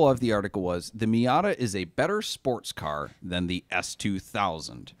title of the article was, "The Miata is a better sports car than the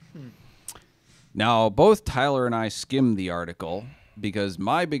S2000. Now, both Tyler and I skimmed the article because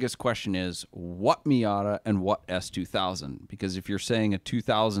my biggest question is what Miata and what S2000? Because if you're saying a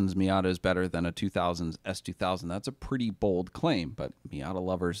 2000's Miata is better than a 2000's S2000, that's a pretty bold claim, but Miata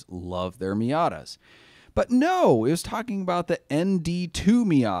lovers love their Miatas. But no, it was talking about the ND2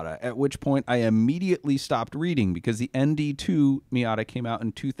 Miata, at which point I immediately stopped reading because the ND2 Miata came out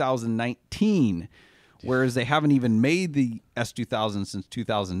in 2019, whereas they haven't even made the S2000 since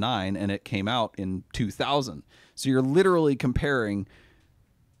 2009, and it came out in 2000. So you're literally comparing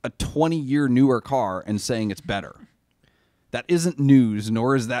a 20-year newer car and saying it's better. That isn't news,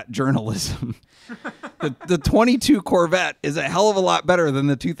 nor is that journalism. The 22 Corvette is a hell of a lot better than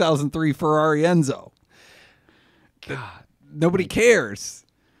the 2003 Ferrari Enzo. God, nobody cares.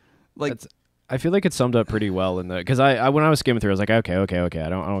 Like, I feel like it's summed up pretty well in the because I when I was skimming through, I was like, okay, I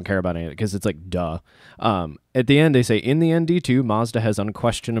don't care about any of it because it's like duh. At the end, they say in the ND2, Mazda has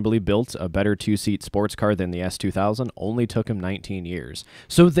unquestionably built a better two-seat sports car than the S2000. Only took him 19 years.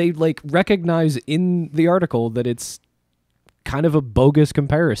 So they like recognize in the article that it's kind of a bogus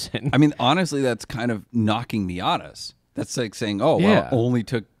comparison. I mean, honestly, that's kind of knocking Miatas. That's like saying, oh, Yeah. well, it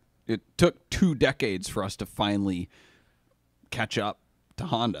took 2 decades for us to finally catch up to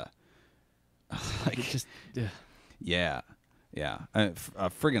Honda. Like, It just yeah. A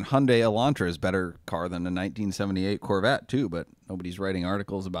friggin' Hyundai Elantra is better car than a 1978 Corvette too, but nobody's writing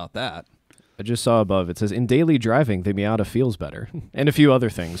articles about that. I just saw above. It says, in daily driving, the Miata feels better. And a few other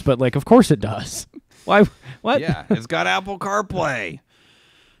things. But, like, of course it does. Why? What? Yeah, it's got Apple CarPlay.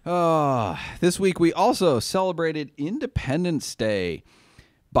 This week we also celebrated Independence Day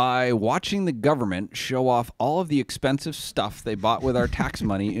by watching the government show off all of the expensive stuff they bought with our tax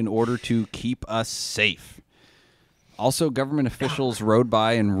money in order to keep us safe. Also, government officials rode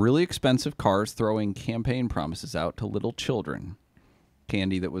by in really expensive cars throwing campaign promises out to little children.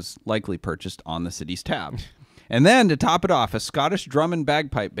 Candy that was likely purchased on the city's tab. And then, to top it off, a Scottish drum and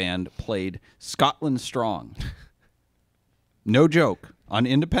bagpipe band played Scotland Strong. No joke. On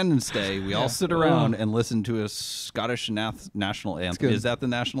Independence Day, we all sit around and listen to a Scottish national anthem. Is that the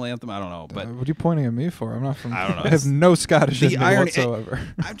national anthem? I don't know. But what are you pointing at me for? I'm not from. I don't know. I have no Scottish in me irony- whatsoever.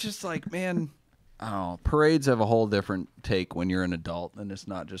 I'm just like, man, I don't know. Parades have a whole different take when you're an adult, and it's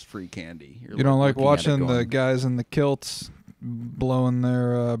not just free candy. You're You don't like looking at it watching the going, guys in the kilts blowing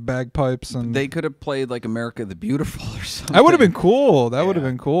their bagpipes and. They could have played like America the Beautiful or something. That would have been cool. That would have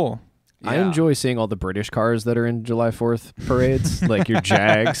been cool. I Yeah. enjoy seeing all the British cars that are in July 4th parades, like your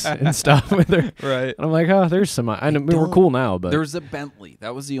Jags and stuff. With their, Right. and I'm like, oh, there's some. I mean, we're cool now, but There was a Bentley.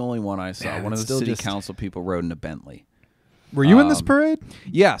 That was the only one I saw. Man, One of it's the still city just- council people rode in a Bentley. Were you in this parade?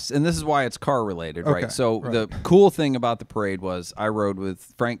 Yes, and this is why it's car related, Okay, right? So right. the cool thing about the parade was I rode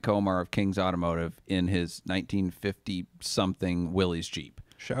with Frank Komar of King's Automotive in his 1950 something Willys Jeep.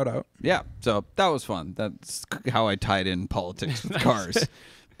 Shout out. Yeah, so that was fun. That's how I tied in politics with cars.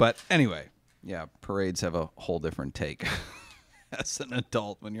 But anyway, yeah, parades have a whole different take as an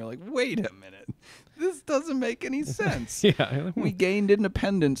adult when you're like, wait a minute, this doesn't make any sense. yeah, We gained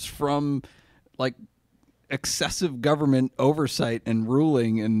independence from like excessive government oversight and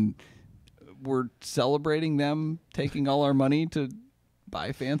ruling, and we're celebrating them taking all our money to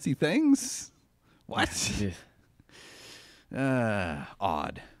buy fancy things. What?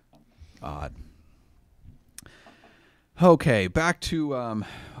 Odd. Okay, back to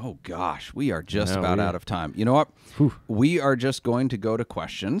oh gosh, we are just No, about we- out of time. You know what? We are just going to go to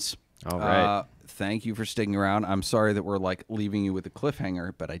questions. All right. Thank you for sticking around. I'm sorry that we're like leaving you with a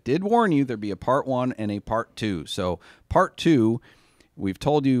cliffhanger, but I did warn you there'd be a part 1 and a part 2. So part 2, we've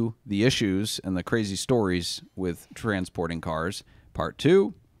told you the issues and the crazy stories with transporting cars. Part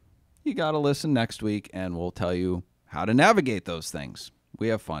 2, you got to listen next week and we'll tell you how to navigate those things. We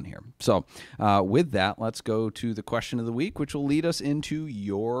have fun here. So with that, let's go to the question of the week, which will lead us into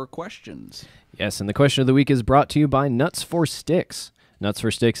your questions. Yes, and the question of the week is brought to you by Nuts for Sticks. Nuts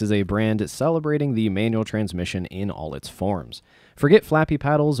for Sticks is a brand celebrating the manual transmission in all its forms. Forget flappy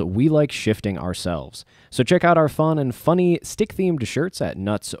paddles, we like shifting ourselves. So check out our fun and funny stick-themed shirts at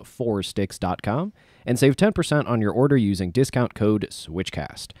nuts4sticks.com and save 10% on your order using discount code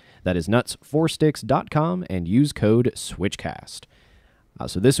SWITCHCAST. That is nuts4sticks.com and use code SWITCHCAST.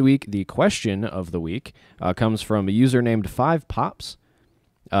 So this week, the question of the week comes from a user named 5Pops.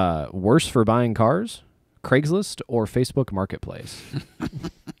 Worse for buying cars? Craigslist or Facebook Marketplace?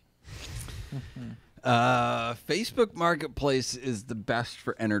 Facebook Marketplace is the best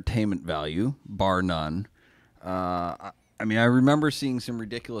for entertainment value, bar none. I mean, I remember seeing some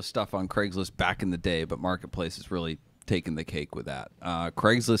ridiculous stuff on Craigslist back in the day, but Marketplace has really taken the cake with that.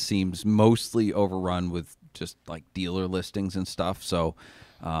 Craigslist seems mostly overrun with just like dealer listings and stuff, so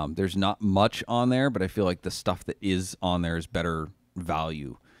there's not much on there, but I feel like the stuff that is on there is better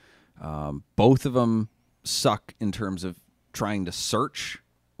value. Both of them suck in terms of trying to search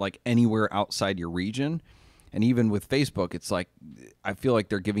like anywhere outside your region. And even with Facebook, it's like, I feel like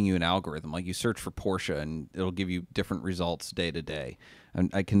they're giving you an algorithm. Like you search for Porsche and it'll give you different results day to day. And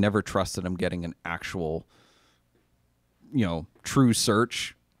I can never trust that I'm getting an actual, you know, true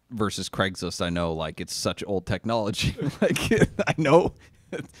search versus Craigslist. I know like it's such old technology. Like I know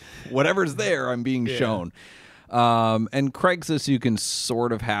whatever's there, I'm being shown. And Craigslist you can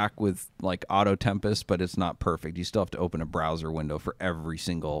sort of hack with like Auto Tempest, but it's not perfect. You still have to open a browser window for every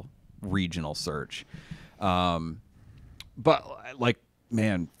single regional search. But like,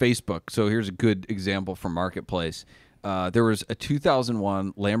 man, Facebook. So here's a good example from Marketplace. There was a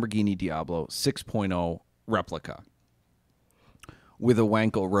 2001 Lamborghini Diablo 6.0 replica with a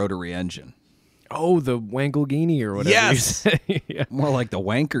Wankel rotary engine. Oh, the Wankelgini or whatever. Yes! You say. Yeah. More like the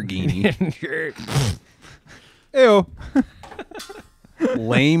Wankergini. Ew.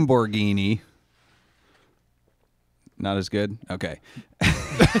 Lamborghini. Not as good? Okay.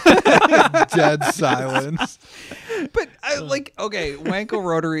 Dead silence. But I like, okay, Wankel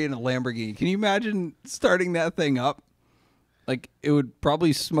rotary and a Lamborghini. Can you imagine starting that thing up? Like, it would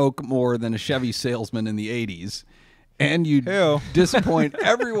probably smoke more than a Chevy salesman in the 80s. And you Heyo. disappoint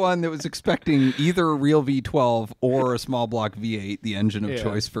everyone that was expecting either a real V12 or a small block V8, the engine of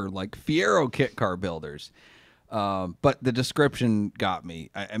choice for like Fiero kit car builders. But the description got me.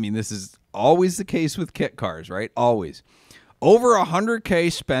 I mean, this is always the case with kit cars, right? Always. Over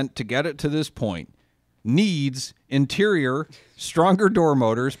 $100K spent to get it to this point. Needs interior, stronger door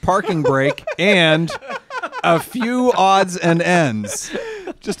motors, parking brake, and a few odds and ends.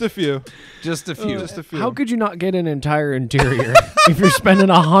 Just a few. Just a few. Just a few. How could you not get an entire interior if you're spending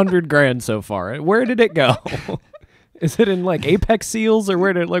 $100,000 so far? Where did it go? Is it in like Apex Seals or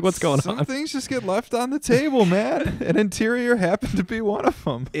where did what's going Some on? things just get left on the table, man. An interior happened to be one of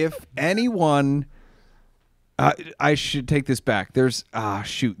them. If anyone, I should take this back. There's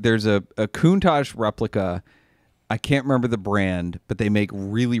there's a Countach replica. I can't remember the brand, but they make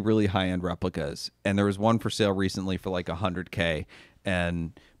really, really high end replicas. And there was one for sale recently for like $100K.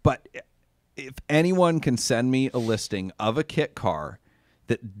 But if anyone can send me a listing of a kit car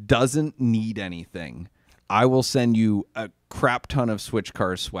that doesn't need anything, I will send you a crap ton of Switch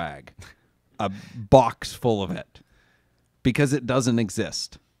Cars swag, a box full of it, because it doesn't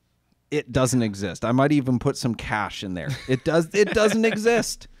exist. It doesn't exist. I might even put some cash in there. It doesn't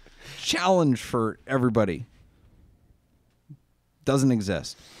exist. Challenge for everybody. Doesn't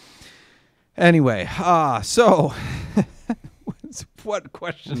exist. Anyway, so what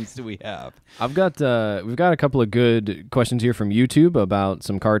questions do we have? We've got a couple of good questions here from YouTube about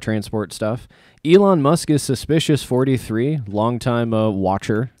some car transport stuff. Elon Musk is suspicious 43, longtime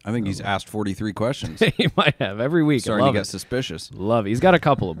watcher. I think he's asked 43 questions. He might have every week. Starting Love to it. get suspicious. Love it. He's got a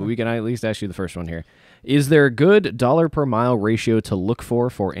couple, but we can at least ask you the first one here. Is there a good dollar per mile ratio to look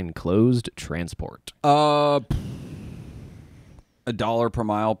for enclosed transport? $1 per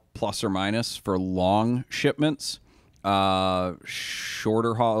mile plus or minus for long shipments.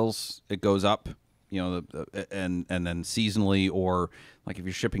 Shorter hauls, it goes up, and then seasonally, or like if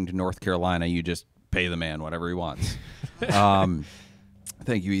you're shipping to North Carolina, you just pay the man whatever he wants. Thank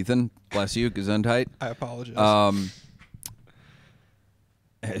you, Ethan. Bless you. Gesundheit. I apologize.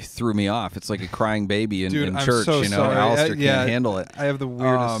 It threw me off. It's like a crying baby in, Dude, in I'm church. so sorry. Alistair can't handle it. I have the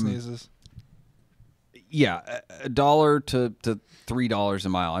weirdest sneezes. Yeah, $1 to $3 a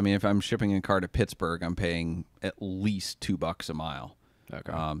mile. I mean, if I'm shipping a car to Pittsburgh, I'm paying at least $2 a mile.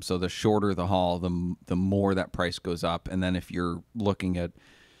 Okay. So the shorter the haul, the more that price goes up. And then if you're looking at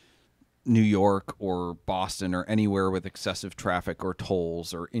New York or Boston or anywhere with excessive traffic or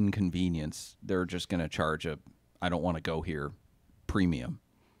tolls or inconvenience, they're just going to charge I don't want to go here premium.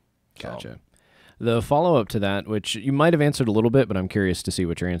 Gotcha. The follow-up to that, which you might have answered a little bit, but I'm curious to see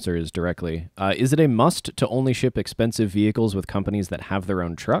what your answer is directly. Is it a must to only ship expensive vehicles with companies that have their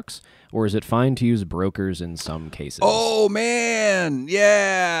own trucks, or is it fine to use brokers in some cases? Oh, man.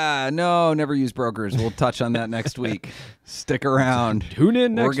 Yeah. No, never use brokers. We'll touch on that next week. Stick around. Tune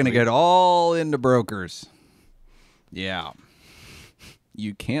in next We're going to week. get all into brokers. Yeah.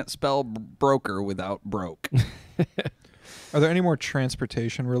 You can't spell broker without broke. Are there any more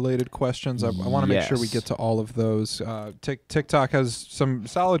transportation-related questions? I want to make sure we Yes. get to all of those. TikTok has some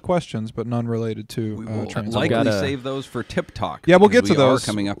solid questions, but none related to We will transport. likely gotta- save those for Tip Talk. Yeah, we'll because get to we are those.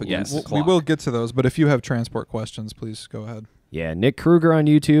 coming up against the We clock. will get to those, but if you have transport questions, please go ahead. Yeah, Nick Kruger on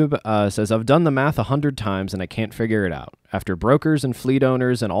YouTube says, I've done the math 100 times and I can't figure it out. After brokers and fleet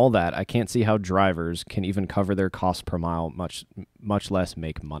owners and all that, I can't see how drivers can even cover their cost per mile, much less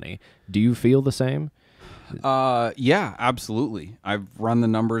make money. Do you feel the same? Yeah, absolutely. I've run the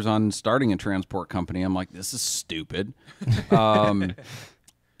numbers on starting a transport company. I'm like, this is stupid.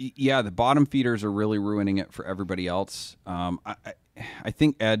 Yeah, the bottom feeders are really ruining it for everybody else. I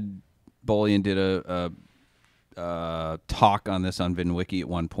think Ed Bullion did a talk on this on VinWiki at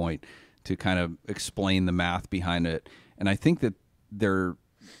one point to kind of explain the math behind it. And I think that they're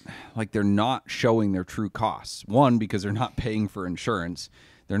not showing their true costs. One, because they're not paying for insurance.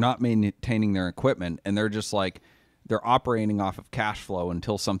 They're not maintaining their equipment, and they're just like, they're operating off of cash flow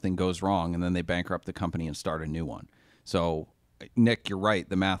until something goes wrong, and then they bankrupt the company and start a new one. So, Nick, you're right.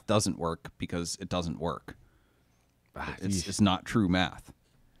 The math doesn't work because it doesn't work. It's not true math.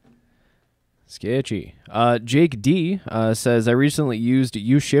 Sketchy. Jake D says, I recently used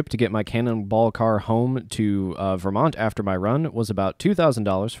U-Ship to get my Cannonball car home to Vermont after my run. It was about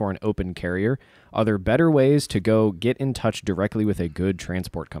 $2,000 for an open carrier. Are there better ways to go get in touch directly with a good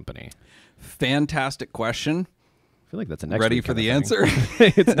transport company? Fantastic question. I feel like that's a next Ready week for kind the of answer?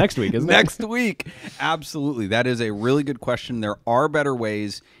 thing. It's next week, isn't it? Next week. Absolutely. That is a really good question. There are better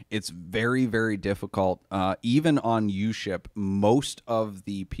ways. It's very, very difficult. Even on U-Ship, most of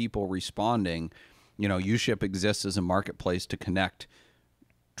the people responding, U-Ship exists as a marketplace to connect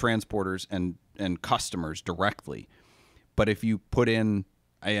transporters and customers directly. But if you put in,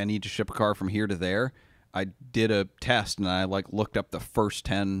 I need to ship a car from here to there, I did a test and I looked up the first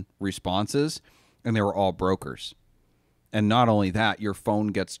 10 responses, and they were all brokers. And not only that, your phone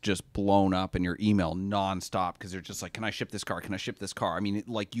gets just blown up and your email nonstop because they're just like, can I ship this car? Can I ship this car? I mean,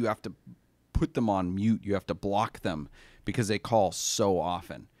 you have to put them on mute. You have to block them because they call so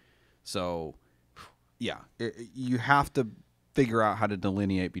often. So, yeah, you have to figure out how to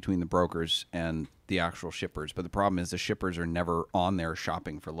delineate between the brokers and the actual shippers. But the problem is the shippers are never on there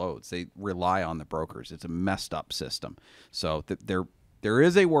shopping for loads. They rely on the brokers. It's a messed up system. So there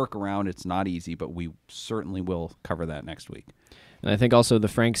is a workaround. It's not easy, but we certainly will cover that next week. And I think also the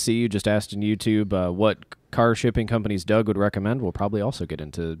Frank C. just asked in YouTube what car shipping companies Doug would recommend. We'll probably also get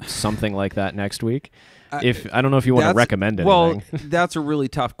into something like that next week. If I don't know if you want to recommend anything. Well, that's a really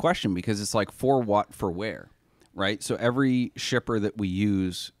tough question because it's like for what, for where, right? So every shipper that we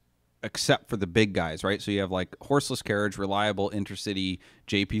use, except for the big guys, right? So you have like Horseless Carriage, Reliable, Intercity,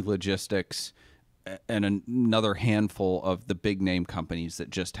 JP Logistics, and another handful of the big name companies that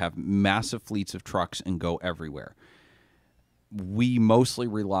just have massive fleets of trucks and go everywhere. We mostly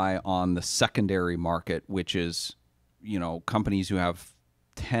rely on the secondary market, which is, companies who have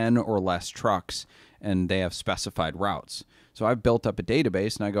 10 or less trucks and they have specified routes. So I've built up a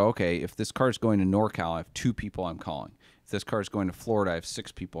database and I go, okay, if this car is going to NorCal, I have 2 people I'm calling. If this car is going to Florida, I have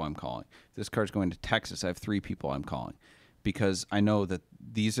 6 people I'm calling. If this car is going to Texas, I have 3 people I'm calling. Because I know that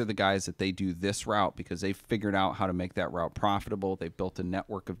these are the guys that they do this route because they've figured out how to make that route profitable. They've built a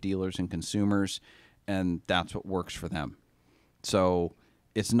network of dealers and consumers, and that's what works for them. So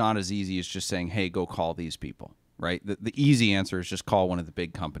it's not as easy as just saying, hey, go call these people, right? The easy answer is just call one of the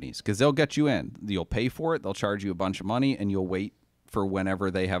big companies because they'll get you in. You'll pay for it. They'll charge you a bunch of money, and you'll wait for whenever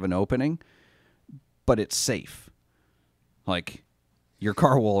they have an opening. But it's safe. Like, your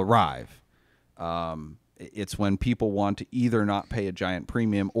car will arrive. It's when people want to either not pay a giant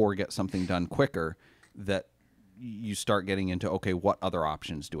premium or get something done quicker that you start getting into, okay, what other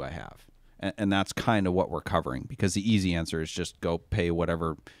options do I have? And that's kind of what we're covering because the easy answer is just go pay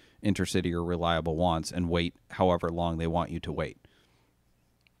whatever Intercity or Reliable wants and wait however long they want you to wait.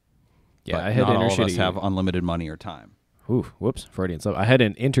 Yeah, but I had not all Intercity. of us have unlimited money or time. Ooh, whoops, Freudian slip. I had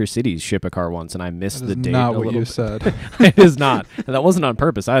an Intercities ship a car once, and I missed the date. Not a what little you bit. said. It is not. And that wasn't on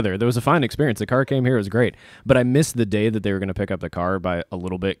purpose either. There was a fine experience. The car came here; it was great. But I missed the day that they were going to pick up the car by a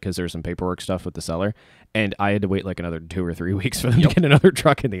little bit because there was some paperwork stuff with the seller, and I had to wait like another 2 or 3 weeks for them to get another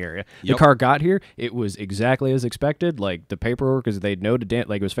truck in the area. The car got here; it was exactly as expected. Like the paperwork, as they'd noted,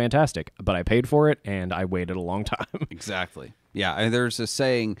 like it was fantastic. But I paid for it, and I waited a long time. Exactly. Yeah, and there's a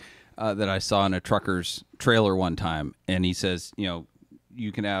saying that I saw in a trucker's trailer one time, and he says,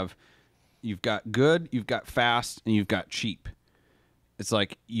 you've got good, you've got fast, and you've got cheap. It's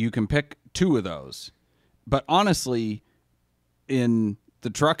like you can pick 2 of those. But honestly, in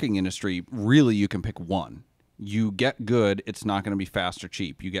the trucking industry, really you can pick 1. You get good, it's not going to be fast or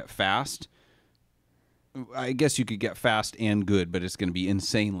cheap. You get fast, I guess you could get fast and good, but it's going to be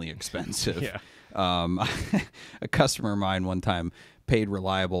insanely expensive. Yeah. A customer of mine one time paid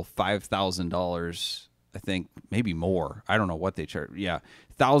Reliable $5,000, I think, maybe more. I don't know what they charge. Yeah,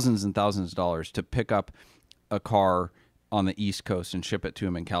 thousands and thousands of dollars to pick up a car on the East Coast and ship it to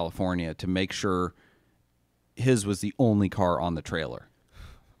him in California to make sure his was the only car on the trailer.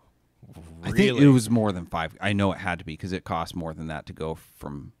 I think it was more than 5. I know it had to be because it cost more than that to go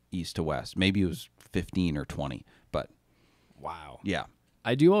from east to west. Maybe it was 15 or 20, but Wow. yeah.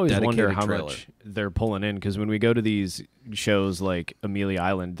 I do always wonder Dedicated how trailer. much they're pulling in because when we go to these shows like Amelia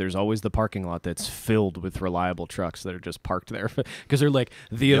Island, there's always the parking lot that's filled with Reliable trucks that are just parked there because they're like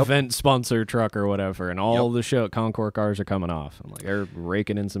the event sponsor truck or whatever, and all the show Concours cars are coming off. I'm like, they're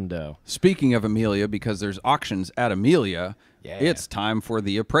raking in some dough. Speaking of Amelia, because there's auctions at Amelia, it's time for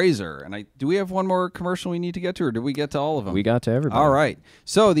the appraiser. And do we have one more commercial we need to get to, or did we get to all of them? We got to everybody. All right.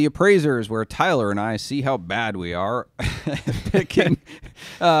 So the appraiser is where Tyler and I see how bad we are picking,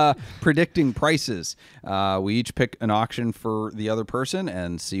 predicting prices. We each pick an auction for the other person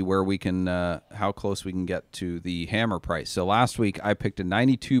and see where we can, how close we can get to the hammer price. So last week I picked a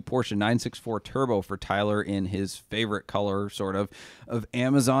 92 Porsche 964 Turbo for Tyler in his favorite color, sort of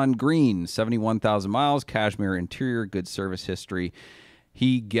Amazon green, 71,000 miles, cashmere interior, good service history.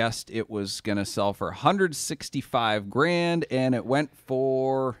 He guessed it was going to sell for $165,000, and it went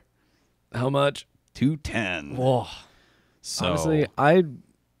for How much? $210,000. Whoa. So, Honestly, I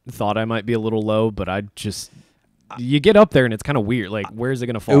thought I might be a little low, but I just you get up there and it's kind of weird. Like, where's it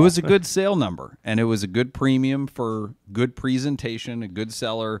going to fall? it was a good sale number, and it was a good premium for good presentation, a good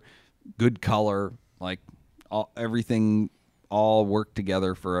seller, good color, like everything all worked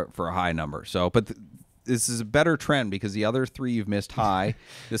together for a high number. So, but this is a better trend because the other 3 you've missed high.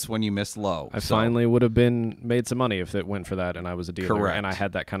 This one you missed low. I finally would have made some money if it went for that and I was a dealer. Correct. And I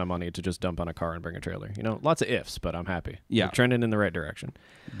had that kind of money to just dump on a car and bring a trailer. You know, lots of ifs, but I'm happy. Yeah. We're trending in the right direction.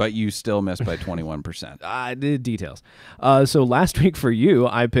 But you still missed by 21%. I did details. So last week for you,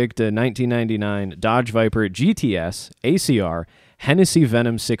 I picked a 1999 Dodge Viper GTS ACR Hennessy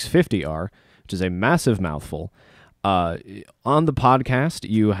Venom 650R, which is a massive mouthful. On the podcast,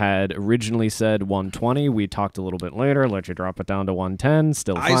 you had originally said 120. We talked a little bit later. Let you drop it down to 110.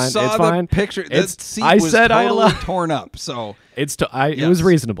 Still fine. I saw it's the fine. picture. It's, That seat I was said I totally allowed. torn up. So It Yes. was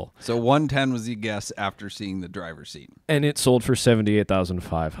reasonable, so 110 was the guess after seeing the driver's seat. and it sold for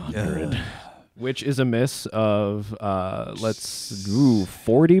 78,500, which is a miss of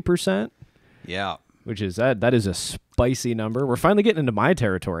 40%. Yeah. Which is that is a spicy number. We're finally getting into my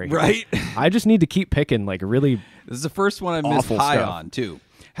territory. Right? I just need to keep picking like really. This is the first one I missed Awful high stuff. on, too.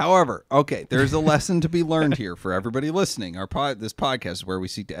 However, okay, there's a lesson to be learned here for everybody listening. This podcast is where we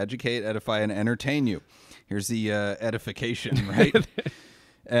seek to educate, edify, and entertain you. Here's the edification, right?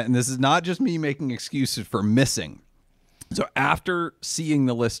 And this is not just me making excuses for missing. So after seeing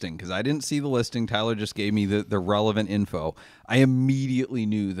the listing, because I didn't see the listing, Tyler just gave me the relevant info, I immediately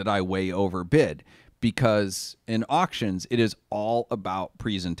knew that I way overbid. Because in auctions, it is all about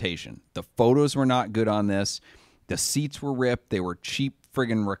presentation. The photos were not good on this. The seats were ripped. They were cheap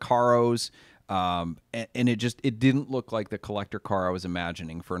friggin' Recaros. And it didn't look like the collector car I was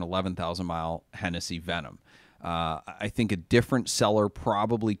imagining for an 11,000 mile Hennessy Venom. I think a different seller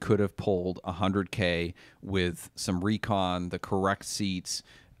probably could have pulled $100K with some recon, the correct seats,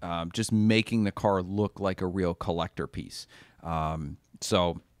 just making the car look like a real collector piece.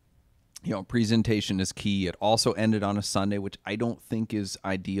 Presentation is key. It also ended on a Sunday, which I don't think is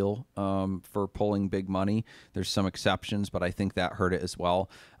ideal for pulling big money. There's some exceptions, but I think that hurt it as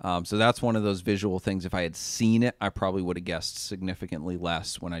well. So that's one of those visual things. If I had seen it, I probably would have guessed significantly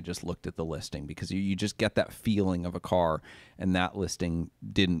less when I just looked at the listing, because you just get that feeling of a car, and that listing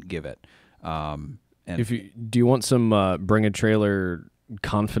didn't give it. And Do you want some bring a trailer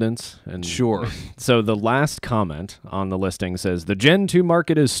confidence? And sure. So the last comment on the listing says the Gen 2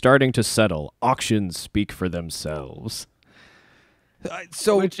 market is starting to settle. Auctions speak for themselves.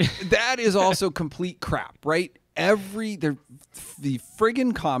 So that is also complete crap, right? The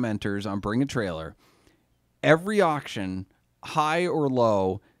friggin' commenters on Bring a Trailer, every auction, high or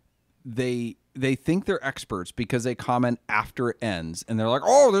low, they think they're experts because they comment after it ends, and they're like,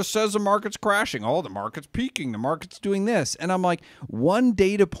 oh, this says the market's crashing. Oh, the market's peaking. The market's doing this. And I'm like, one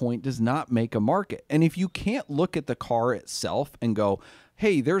data point does not make a market. And if you can't look at the car itself and go,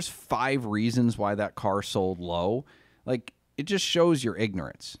 hey, there's 5 reasons why that car sold low, like, it just shows your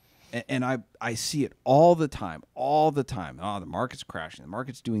ignorance. And I see it all the time. Oh, the market's crashing. The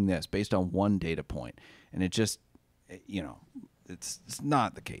market's doing this based on one data point. And it just, it's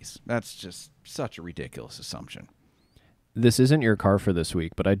not the case. That's just such a ridiculous assumption. This isn't your car for this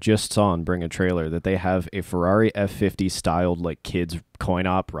week, but I just saw on Bring a Trailer that they have a Ferrari F50 styled like kids coin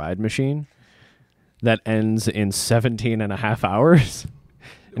op ride machine that ends in 17 and a half hours.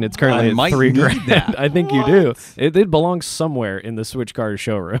 And it's currently I at might $3 need grand. that. I think you do. It belongs somewhere in the Switch Cars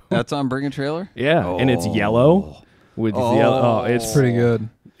showroom. That's on Bring a Trailer? Yeah, and it's yellow with yellow. Oh, it's Pretty good.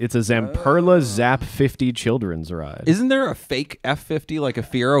 It's a Zamperla Zap 50 children's ride. Isn't there a fake F50, like a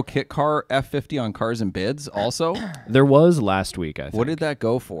Fiero kit car F50 on Cars and Bids also? There was last week, I think. What did that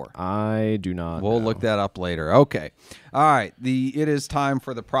go for? I do not We'll know. look that up later. Okay. All right. It is time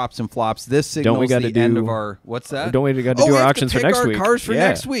for the props and flops. This signals we gotta the end do- of our... What's that? Don't we got to Oh, do we our have auctions to for pick next our week? cars for Yeah.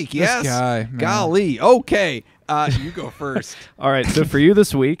 next week. Yes. guy, man. Golly. Okay. You go first. All right, so for you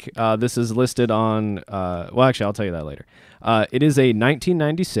this week, this is listed on... well, actually, I'll tell you that later. It is a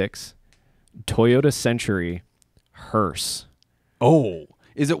 1996 Toyota Century hearse. Oh.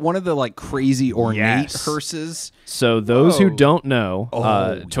 Is it one of the like crazy ornate Yes. hearses? So those who Whoa. don't know, Oh,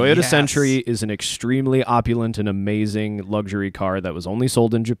 Toyota yes. Century is an extremely opulent and amazing luxury car that was only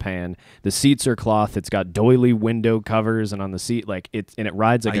sold in Japan. The seats are cloth. It's got doily window covers, and on the seat, it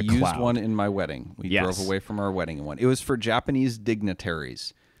rides like I a used cloud. one in my wedding. We Yes. drove away from our wedding in one. It was for Japanese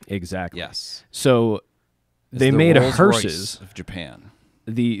dignitaries. Exactly. Yes. So It's they the made Rolls-Royce hearses. of Japan.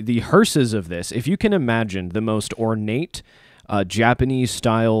 The hearses of this, if you can imagine the most ornate Japanese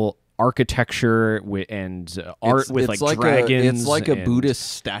style architecture and art with it's like a, dragons. it's like a and- Buddhist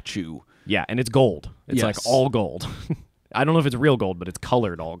statue. Yeah, and it's gold. It's like Yes. all gold. I don't know if it's real gold, but it's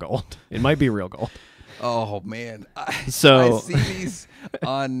colored all gold. It might be real gold. Oh man! I So- see these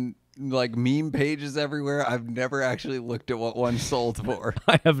on like meme pages everywhere. I've never actually looked at what one sold for.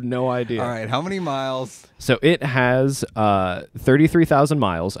 I have no idea. All right, how many miles? So it has 33,000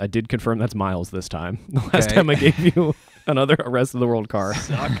 miles. I did confirm that's miles this time. The last Okay. time I gave you another rest of the world car.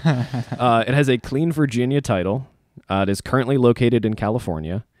 It has a clean Virginia title. It is currently located in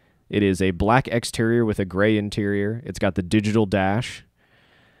California. It is a black exterior with a gray interior. It's got the digital dash.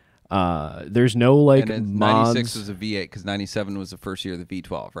 There's no like And mods. 96 was a V8 because 97 was the first year of the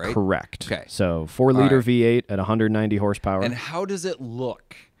V12, right? Correct. Okay. So 4-liter right. V8 at 190 horsepower. And how does it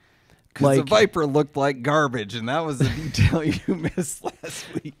look? Because the Like- Viper looked like garbage, and that was the detail you missed last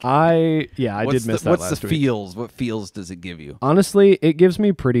week. I did miss that What's last the week. feels? What feels does it give you? Honestly, it gives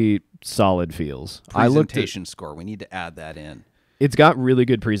me pretty solid feels. I looked at, Presentation score. We need to add that in. it's got really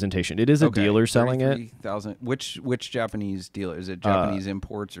good presentation. It is a Okay, dealer selling it. 33,000. Which Japanese dealer? Is it Japanese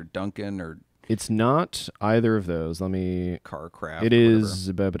Imports or Duncan or It's not either of those. Let me. Carcraft? It or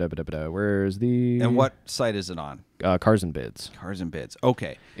is. Where's the? whatever? And what site is it on? Cars and Bids. Cars and Bids.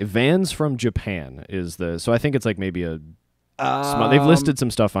 Okay. Vans from Japan is the. So I think it's like maybe a. They've listed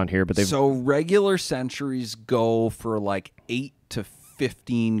some stuff on here, but they've. So regular Centuries go for like 8 to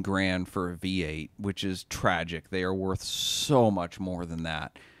 15 grand for a V8, which is tragic. They are worth so much more than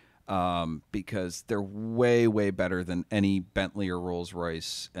that because they're way, way better than any Bentley or Rolls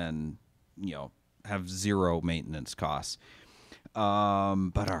Royce, and have zero maintenance costs.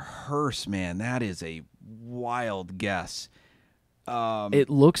 But a hearse, man, that is a wild guess. It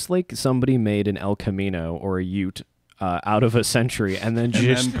looks like somebody made an El Camino or a Ute out of a Century and then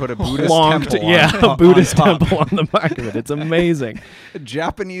just then put a Buddhist plonked, temple a on Buddhist top. temple on the back of it. It's amazing. A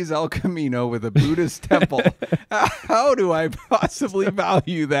Japanese El Camino with a Buddhist temple. How do I possibly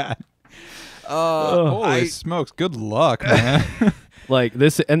value that? Holy smokes! Good luck, man. Like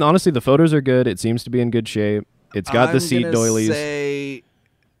this, and honestly, the photos are good. It seems to be in good shape. It's got I'm the seat gonna doilies. Say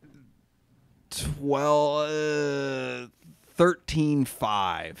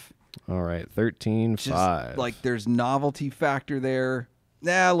 13.5. All right, 13.5. Just like there's novelty factor there.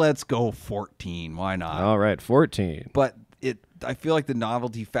 Nah, let's go 14. Why not? All right, 14. But I feel like the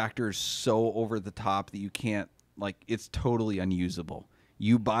novelty factor is so over the top that you can't, like, it's totally unusable.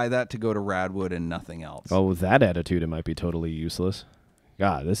 You buy that to go to Radwood and nothing else. Oh, with that attitude, it might be totally useless.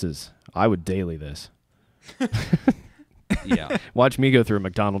 God, I would daily this. Yeah. Watch me go through a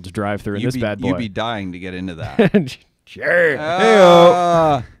McDonald's drive-through in this bad boy. You'd be dying to get into that. Sure.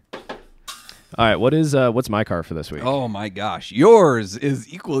 Ah. All right, what's my car for this week? Oh my gosh, yours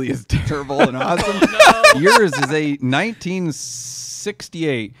is equally as terrible and awesome. Yours is a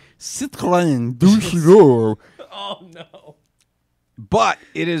 1968 Citroën Duchero, Oh, no. but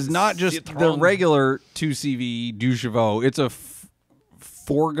it is not just the Citroën. regular 2CV Duchero. It's a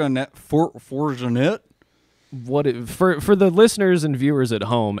Fourgonette. For the listeners and viewers at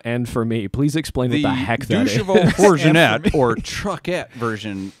home, and for me, please explain what the heck that is. Duchero Fourgonette or Truckette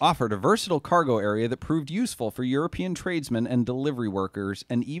version offered a versatile cargo area that proved useful for European tradesmen and delivery workers,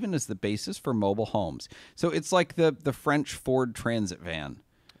 and even as the basis for mobile homes. So it's like the French Ford Transit van.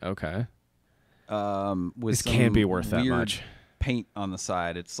 Okay. With This can't be some worth that weird much. paint on the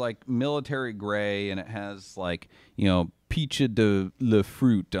side. It's like military gray, and it has like Picha de le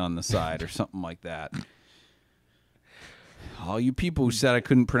Fruit on the side or something like that. All you people who said I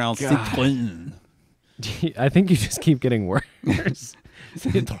couldn't pronounce Citroën. I think you just keep getting worse.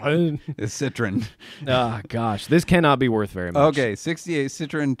 Citroën. Citroën. Ah, gosh. This cannot be worth very much. Okay, 68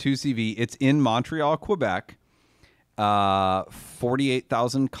 Citroën 2CV. It's in Montreal, Quebec.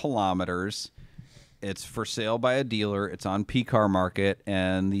 48,000 kilometers. It's for sale by a dealer. It's on P-Car Market,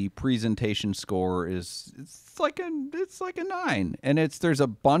 and the presentation score is it's like a 9. And there's a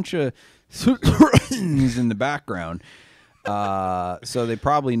bunch of Citroëns in the background. So they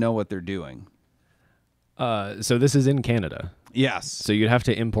probably know what they're doing. So this is in Canada. Yes. So you'd have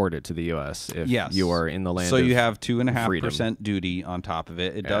to import it to the U.S. if Yes. you are in the land So of you have freedom. 2.5% duty on top of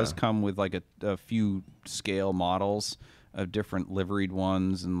it. It does Yeah. come with like a few scale models of different liveried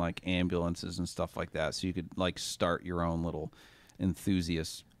ones and like ambulances and stuff like that. So you could like start your own little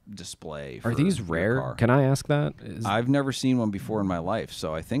enthusiast display. Are for these your rare? car. Can I ask that? I've never seen one before in my life,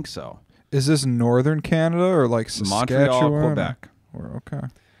 so I think so. Is this northern Canada or like Saskatchewan? Montreal, Quebec. Or okay.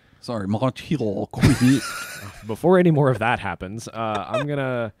 Sorry, Montreal, Quebec. Before any more of that happens,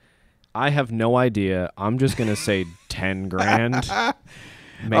 I have no idea. I'm just gonna say 10 grand.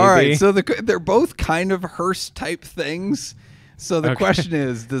 Maybe. All right, so they're both kind of hearse type things. So the Okay. question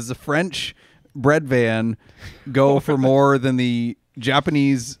is, does the French bread van go for more than the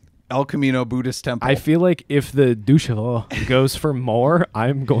Japanese El Camino Buddhist Temple. I feel like if the Duchevaux goes for more,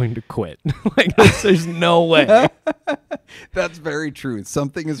 I'm going to quit. Like, there's no way. That's very true.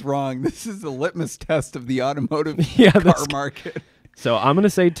 Something is wrong. This is the litmus test of the automotive Yeah, car that's- market. So I'm gonna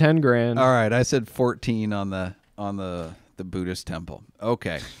say 10 grand. All right, I said 14 on the Buddhist temple.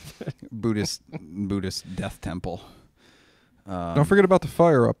 Okay, Buddhist death temple. Don't forget about the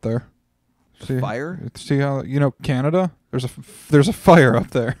fire up there. Fire? See how Canada? There's a fire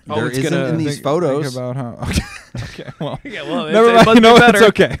up there. Oh, There it's isn't gonna- in these Think photos. about how. Okay. Well, Yeah, well, never mind. You know what? It's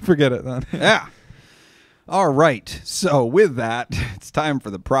okay. Forget it then. Yeah. All right. So with that, it's time for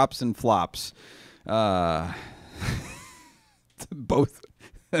the props and flops. Both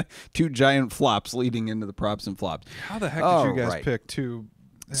two giant flops leading into the props and flops. How the heck All did you guys right. pick two?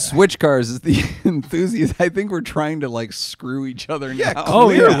 Switch Cars is the enthusiast. I think we're trying to like screw each other now. Oh,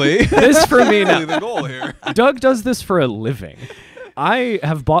 Clearly. This for me now. the goal here. Doug does this for a living. I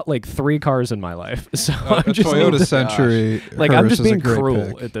have bought like 3 cars in my life, so A I'm just Toyota need to- Century. like I'm hearse just is a being great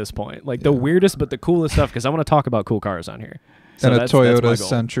cruel pick. at this point. Like the weirdest but the coolest stuff because I want to talk about cool cars on here. So And a that's my Toyota goal.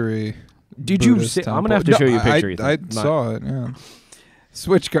 Century. Did you Buddhist see- I'm temple. gonna have to show you a picture, I Ethan. Not- saw it. Yeah.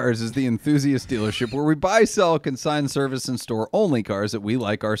 Switch Cars is the enthusiast dealership where we buy, sell, consign, service, and store only cars that we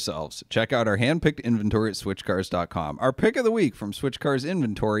like ourselves. Check out our hand-picked inventory at switchcars.com. Our pick of the week from Switch Cars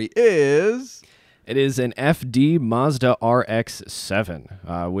inventory is... It is an FD Mazda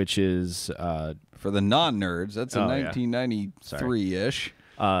RX-7, which is For the non-nerds, that's a Oh, yeah. 1993-ish.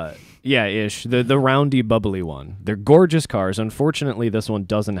 ish the roundy bubbly one. They're gorgeous cars. Unfortunately, this one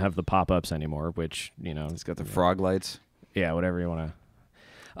doesn't have the pop-ups anymore, which It's got the frog lights. yeah, whatever you want to.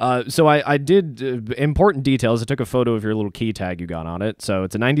 So I did important details. I took a photo of your little key tag you got on it. So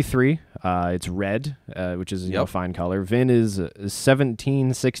it's a 93. It's red, which is a Yep. fine color. VIN is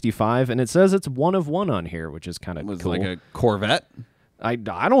 1765, and it says it's 1 of 1 on here, which is kind of It was cool. like a Corvette. I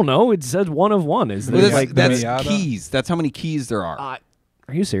don't know. It says 1 of 1. Is Well, this that's like that's Miata? keys. That's how many keys there are.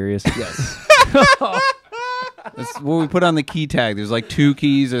 Are you serious? Yes. That's what we put on the key tag. There's like 2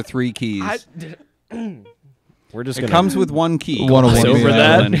 keys or 3 keys. We're just It gonna comes with 1 key. One of gloss one over key.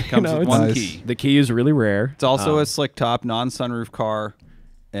 that. It comes You know, with it's- 1 Nice. key. The key is really rare. It's also a slick top, non-sunroof car,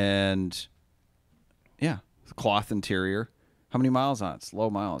 and yeah, cloth interior. How many miles on it? It's low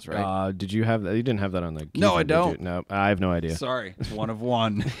miles, right? Did you have that? You didn't have that on the. No, I keyframe, did you? don't. No, I have no idea. Sorry, it's 1 of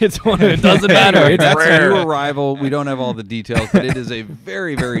 1. It's one. It doesn't matter. It's That's rare. a new arrival. We don't have all the details, but it is a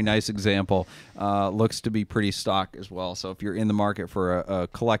very, very nice example. Looks to be pretty stock as well. So if you're in the market for a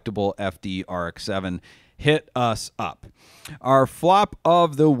collectible FD RX-7, hit us up. Our flop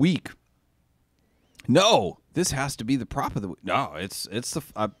of the week. No, this has to be the prop of the week. No, it's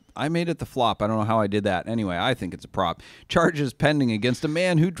the. I made it the flop. I don't know how I did that. Anyway, I think it's a prop. Charges pending against a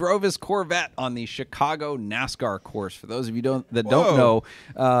man who drove his Corvette on the Chicago NASCAR course. For those of you that don't know,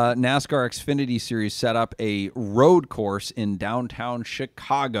 NASCAR Xfinity Series set up a road course in downtown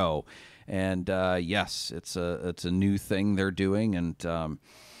Chicago, and yes, it's a new thing they're doing, and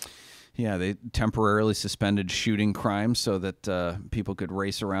yeah, they temporarily suspended shooting crimes so that people could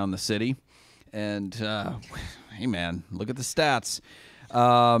race around the city. And hey, man, look at the stats.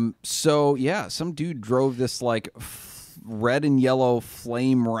 So yeah, some dude drove this like red and yellow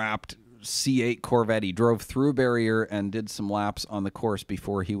flame wrapped C8 Corvette. He drove through a barrier and did some laps on the course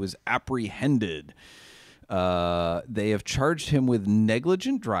before he was apprehended. They have charged him with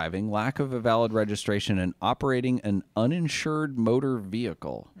negligent driving, lack of a valid registration, and operating an uninsured motor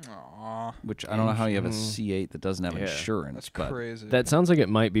vehicle. Aw, Which I don't know how you have a C8 that doesn't have Yeah, insurance. that's but crazy. That sounds like it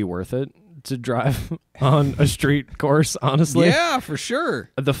might be worth it to drive on a street course. Honestly, yeah, for sure.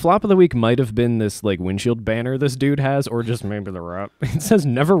 The flop of the week might have been this like windshield banner this dude has, or just maybe the wrap. It says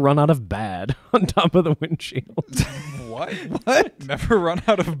 "Never run out of bad" on top of the windshield. what? What? Never run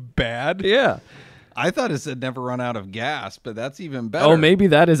out of bad? Yeah. I thought it said never run out of gas, but that's even better. Oh, maybe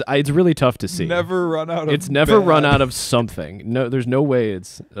that is. It's really tough to see. Never run out of It's never run bad. out of something. No, there's no way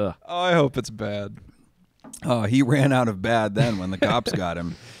it's. Oh, I hope it's bad. Oh, he ran out of bad then when the cops got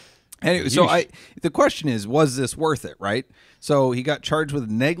him. Anyway, so the question is, was this worth it, right? So he got charged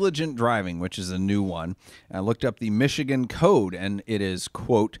with negligent driving, which is a new one. I looked up the Michigan code, and it is,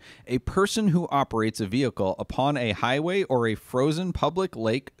 quote, a person who operates a vehicle upon a highway or a frozen public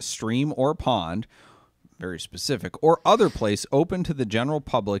lake, stream, or pond, very specific, or other place open to the general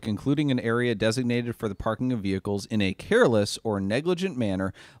public, including an area designated for the parking of vehicles in a careless or negligent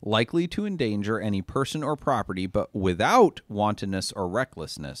manner, likely to endanger any person or property, but without wantonness or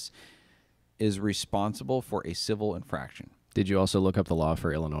recklessness, is responsible for a civil infraction. Did you also look up the law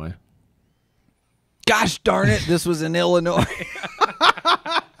for Illinois? Gosh darn it, this was in Illinois.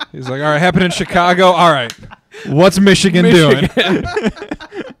 He's like, all right, happened in Chicago. All right, what's Michigan doing?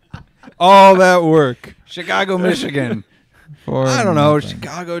 all that work. Chicago, Michigan. For I don't know. nothing.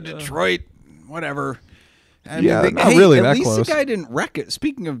 Chicago, Detroit, whatever. I Yeah, mean, not really at that least close. the guy didn't wreck it.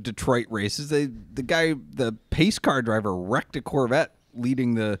 Speaking of Detroit races, the pace car driver wrecked a Corvette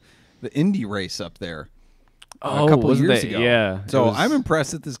leading the Indy race up there a couple of wasn't years that- ago. yeah, So it was- I'm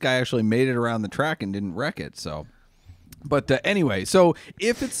impressed that this guy actually made it around the track and didn't wreck it. So. But anyway, so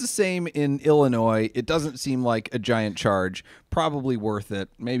if it's the same in Illinois, it doesn't seem like a giant charge. Probably worth it.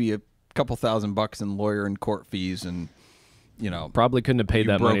 Maybe a couple $1,000 in lawyer and court fees, and Probably couldn't have paid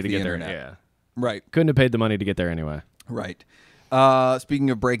You that money broke to the get there. internet. Yeah, right. couldn't have paid the money to get there anyway. Right. Speaking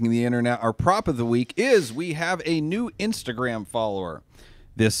of breaking the internet, our prop of the week is we have a new Instagram follower.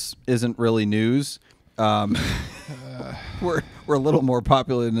 This isn't really news. We're a little more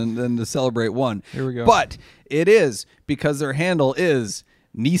popular than to celebrate one. Here we go. But it is because their handle is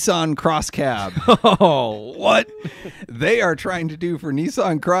Nissan Cross Cab. Oh, What they are trying to do for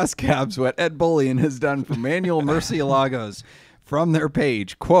Nissan Cross Cabs, what Ed Bullion has done for Manuel Murcielagos from their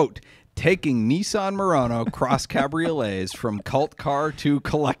page, quote, taking Nissan Murano Cross Cabriolets from cult car to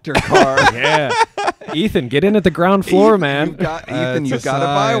collector car. yeah. Ethan, get in at the ground floor, man. You've got, It's Ethan, a you've got to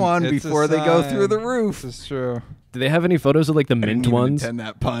buy sign. one It's a before they go through the sign. roof. This is true. Do they have any photos of like the I didn't mint even ones? intend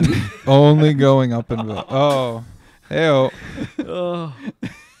that pun. Only going up in value. Oh, heyo. Oh.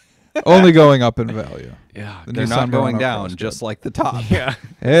 Only going up in value. Yeah. The They're Nissan not going Murano down, Cross just Cab. like the top. Yeah.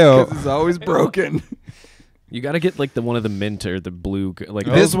 Heyo. Because it's always broken. You got to get like the one of the mint or the blue, like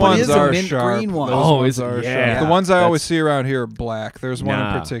Those This one ones is a are mint sharp. green one. Those Oh, ones is it? are Yeah. sharp. The ones I always That's- see around here are black. There's one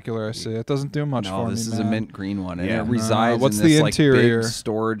Nah. in particular I see. It doesn't do much No, for this me, is a man. mint green one, and Yeah. it resides What's in the this like interior? big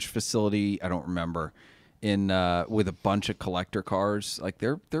storage facility. I don't remember. In with a bunch of collector cars, like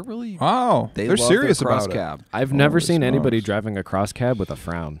they're really Wow, they they're love serious their cross about cab. I've never Holy seen anybody smokes. driving a cross cab with a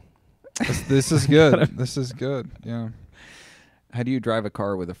frown. This is good. This is good. Yeah. How do you drive a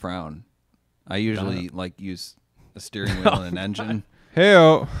car with a frown? I usually like use a steering wheel and an engine.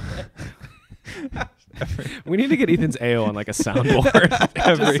 Heyo. We need to get Ethan's AO on like a soundboard.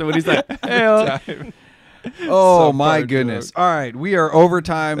 Just so when he's like, "Ayo." Oh Subpar my joke. goodness. All right, we are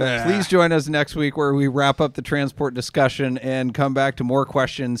overtime. Ah. Please join us next week where we wrap up the transport discussion and come back to more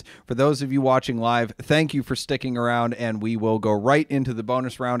questions. For those of you watching live, thank you for sticking around, and we will go right into the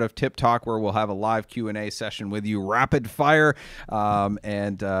bonus round of Tip Talk where we'll have a live Q&A session with you, rapid fire.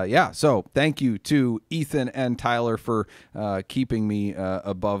 So thank you to Ethan and Tyler for keeping me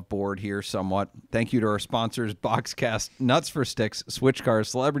above board here somewhat. Thank you to our sponsors, Boxcast, Nuts for Sticks, Switch Cars,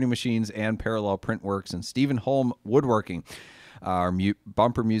 Celebrity Machines, and Parallel Printworks, and Stephen Holm Woodworking. Our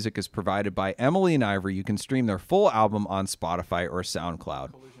bumper music is provided by Emily and Ivory. You can stream their full album on Spotify or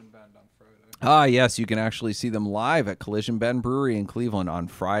SoundCloud. Ah, yes, you can actually see them live at Collision Bend Brewery in Cleveland on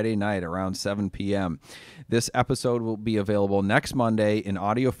Friday night around 7 p.m. This episode will be available next Monday in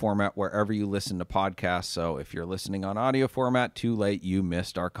audio format wherever you listen to podcasts. So if you're listening on audio format, too late, you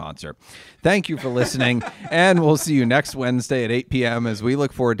missed our concert. Thank you for listening, and we'll see you next Wednesday at 8 p.m. as we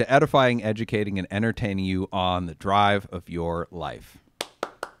look forward to edifying, educating, and entertaining you on the drive of your life.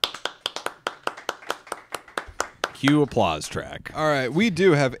 Cue applause track. All right, we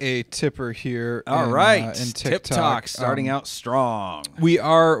do have a tipper here. All in, right, in Tip TikTok. Talk starting Um, out strong. We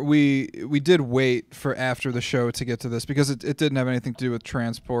did wait for after the show to get to this because it didn't have anything to do with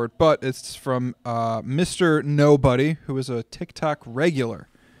transport, but it's from Mr. Nobody, who is a TikTok regular.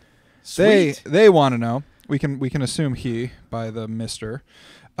 Sweet. They want to know. We can assume he by the Mr.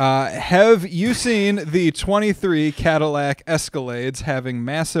 Have you seen the 23 Cadillac Escalades having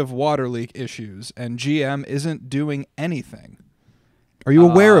massive water leak issues and GM isn't doing anything? Are you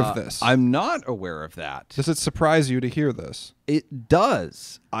aware of this? I'm not aware of that. Does it surprise you to hear this? It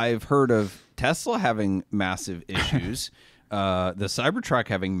does. I've heard of Tesla having massive issues, the Cybertruck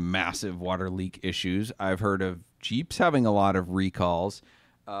having massive water leak issues. I've heard of Jeeps having a lot of recalls.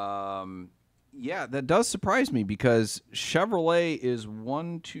 Yeah, that does surprise me because Chevrolet is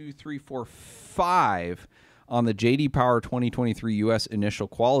 1, 2, 3, 4, 5 on the J.D. Power 2023 U.S. Initial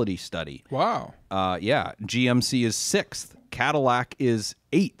Quality Study. Wow. Yeah, GMC is 6th. Cadillac is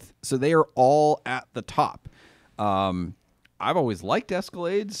 8th. So they are all at the top. I've always liked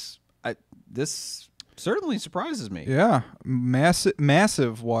Escalades. This certainly surprises me. Yeah,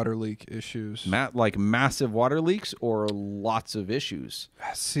 massive water leak issues. Like massive water leaks or lots of issues.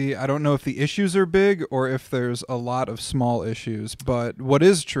 See, I don't know if the issues are big or if there's a lot of small issues, but what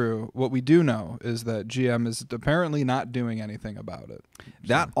is true, what we do know, is that GM is apparently not doing anything about it.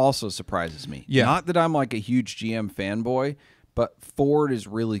 That also surprises me. Yeah. Not that I'm like a huge GM fanboy, but Ford is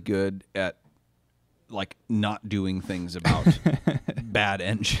really good at like not doing things about bad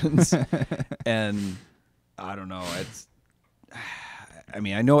engines. And I don't know, I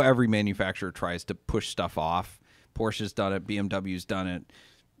mean, I know every manufacturer tries to push stuff off. Porsche's done it, BMW's done it,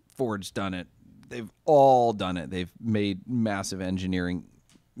 Ford's done it. They've all done it. They've made massive engineering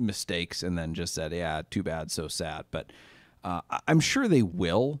mistakes and then just said, yeah, too bad, so sad. But I'm sure they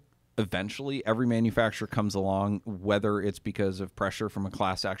will eventually. Every manufacturer comes along, whether it's because of pressure from a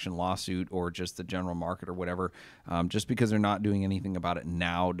class action lawsuit or just the general market or whatever. Just because they're not doing anything about it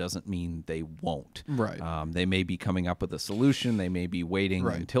now doesn't mean they won't. Right. They may be coming up with a solution. They may be waiting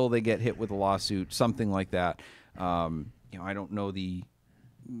until they get hit with a lawsuit, something like that. I don't know the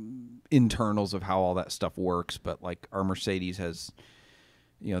internals of how all that stuff works, but like our Mercedes has,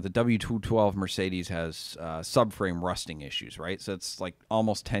 the W212 Mercedes has subframe rusting issues, right? So it's like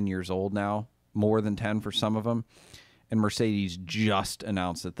almost 10 years old now, more than 10 for some of them. And Mercedes just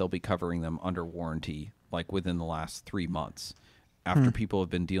announced that they'll be covering them under warranty like within the last 3 months after people have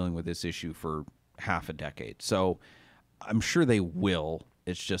been dealing with this issue for half a decade. So I'm sure they will.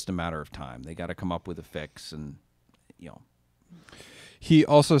 It's just a matter of time. They got to come up with a fix and, He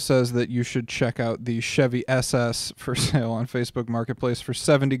also says that you should check out the Chevy SS for sale on Facebook Marketplace for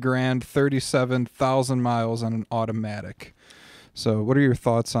 $70,000, 37,000 miles on an automatic. So, what are your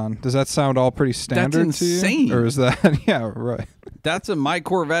thoughts on? Does that sound all pretty standard That's to you? insane. Or is that yeah, right? That's a my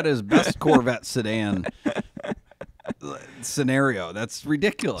Corvette is best Corvette sedan scenario. That's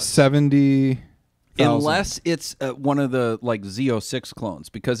ridiculous. 70,000. Unless it's one of the like Z06 clones,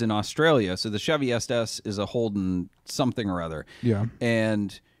 because in Australia, so the Chevy SS is a Holden something or other. Yeah.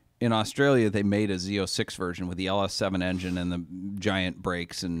 And in Australia, they made a Z06 version with the LS7 engine and the giant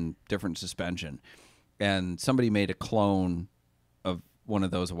brakes and different suspension. And somebody made a clone of one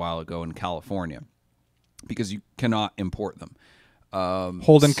of those a while ago in California because you cannot import them.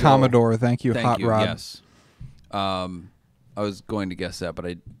 Holden Commodore, thank you, Hot Rod. Yes. I was going to guess that, but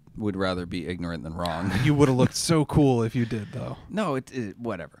I would rather be ignorant than wrong. You would have looked so cool if you did, though. No, it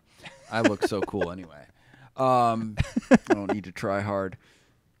whatever. I look so cool anyway. I don't need to try hard.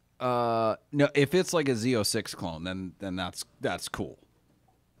 No, if it's like a Z06 clone, then that's cool.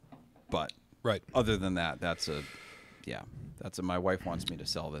 But Right. other than that, that's a my wife wants me to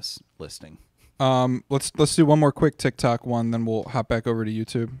sell this listing. Let's do one more quick TikTok one, then we'll hop back over to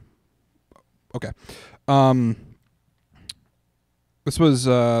YouTube. Okay. This was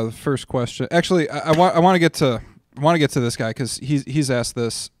the first question. Actually, I want to get to this guy because he's asked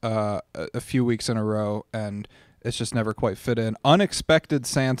this a few weeks in a row, and it's just never quite fit in. Unexpected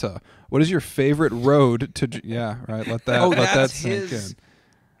Santa. What is your favorite road to? Yeah, right. Let that sink his in.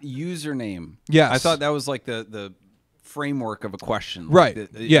 Username. Yes. I thought that was like the framework of a question. Right. Like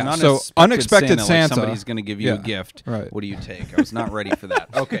Yeah, so unexpected Santa. Santa. Like somebody's going to give you a Yeah, gift. right. What do you take? I was not ready for that.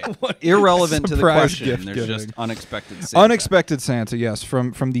 Okay. Irrelevant to the Surprise question. gift There's just giving. unexpected Santa. Unexpected Santa. Yes,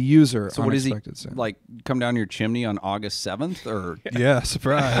 from the user. So what is he Unexpected Santa. like? Come down your chimney on August 7th, or Yeah,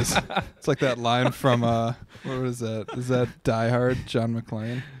 surprise. It's like that line from what was that? Is that Die Hard, John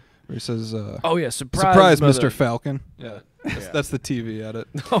McClane? Where he says, Oh yeah, surprise, Mr. Falcon. Yeah. Yeah. That's the TV edit.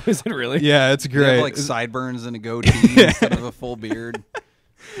 Oh, is it really? Yeah, it's do you have great. like sideburns and a goatee instead of a full beard,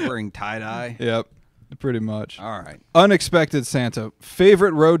 wearing tie dye. Yep, pretty much. All right. Unexpected Santa.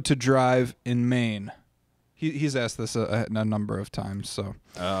 Favorite road to drive in Maine? He's asked this a number of times, so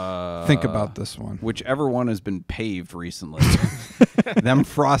think about this one. Whichever one has been paved recently. Them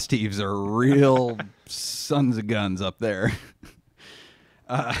frost heaves are real sons of guns up there.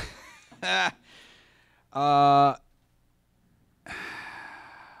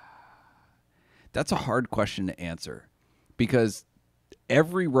 That's a hard question to answer because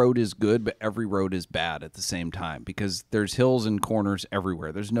every road is good, but every road is bad at the same time because there's hills and corners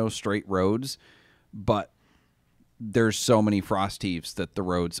everywhere. There's no straight roads, but there's so many frost heaves that the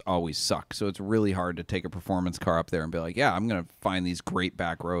roads always suck. So it's really hard to take a performance car up there and be like, yeah, I'm going to find these great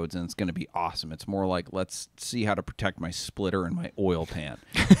back roads and it's going to be awesome. It's more like, let's see how to protect my splitter and my oil pan.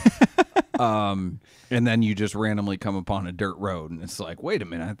 And then you just randomly come upon a dirt road and it's like, wait a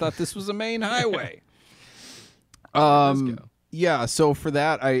minute, I thought this was a main highway. Yeah, so for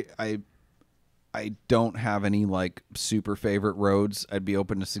that, I don't have any like super favorite roads. I'd be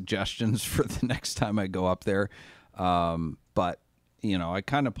open to suggestions for the next time I go up there. But I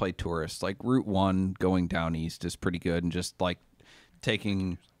kind of play tourist. Like Route 1 going down east is pretty good, and just like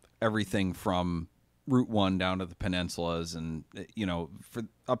taking everything from Route 1 down to the peninsulas, and for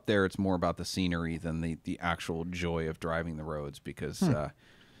up there it's more about the scenery than the actual joy of driving the roads because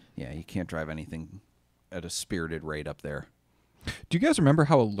you can't drive anything at a spirited rate up there. Do you guys remember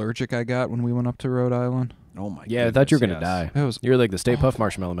how allergic I got when we went up to Rhode Island? Oh my Yeah, I thought you were goodness, gonna yes. die. It was You're like the Stay Puft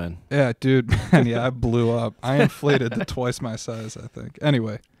Marshmallow Man. Yeah, dude. Man, yeah, I blew up. I inflated to twice my size, I think.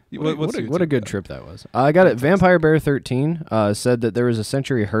 Anyway, What a good trip that was. I got it. Vampire Bear 13 said that there was a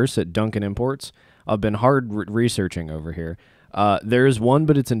Century hearse at Duncan Imports. I've been hard researching over here. There is one,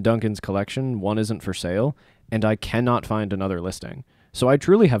 but it's in Duncan's collection. One isn't for sale, and I cannot find another listing. So I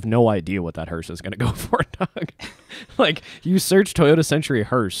truly have no idea what that hearse is going to go for, Doug. Like, you search Toyota Century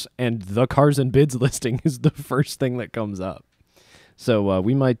hearse, and the Cars and Bids listing is the first thing that comes up. So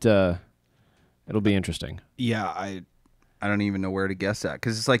we might, it'll be interesting. Yeah, I don't even know where to guess at,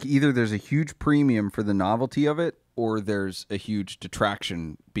 because it's like either there's a huge premium for the novelty of it, or there's a huge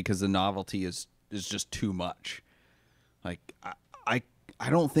detraction because the novelty is just too much. Like, I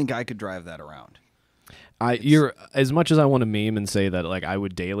don't think I could drive that around. You're as much as I want to meme and say that like I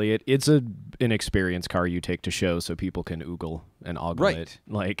would daily it. It's an experience car you take to show so people can oogle and ogle it,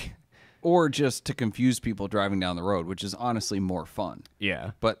 like, or just to confuse people driving down the road, which is honestly more fun.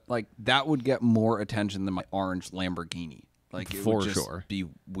 Yeah, but like that would get more attention than my orange Lamborghini. Like, it would just be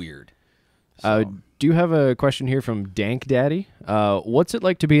weird. So. Do you have a question here from Dank Daddy? What's it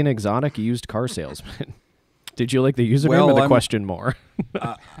like to be an exotic used car salesman? Did you like the username or the question more?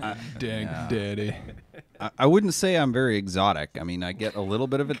 Dank Daddy. I wouldn't say I'm very exotic. I mean, I get a little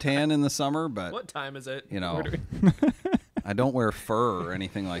bit of a tan in the summer, but what time is it? You know, I don't wear fur or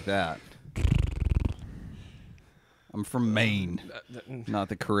anything like that. I'm from Maine, not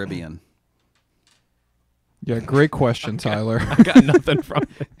the Caribbean. Yeah, great question, Tyler. I got nothing from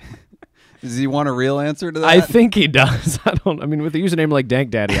it. Does he want a real answer to that? I think he does. I mean, with a username like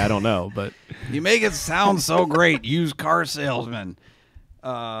Dank Daddy, I don't know, but you make it sound so great, used car salesman.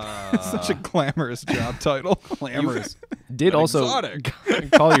 Such a glamorous job title. Glamorous. Did also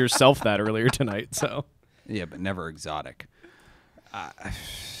call yourself that earlier tonight. So yeah, but never exotic. I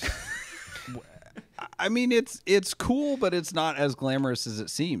mean, it's cool, but it's not as glamorous as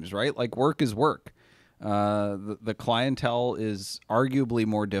it seems, right? Like, work is work. The clientele is arguably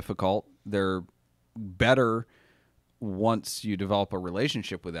more difficult. They're better once you develop a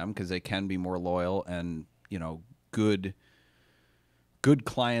relationship with them because they can be more loyal and, you know, good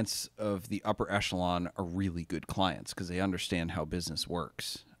clients of the upper echelon are really good clients because they understand how business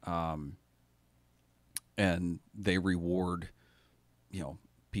works. And they reward, you know,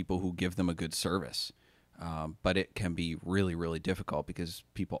 people who give them a good service. But it can be really, really difficult because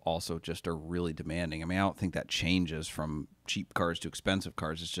people also just are really demanding. I mean, I don't think that changes from cheap cars to expensive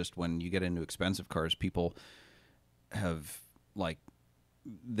cars. It's just when you get into expensive cars, people have, like,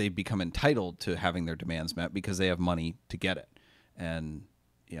 they become entitled to having their demands met because they have money to get it. And,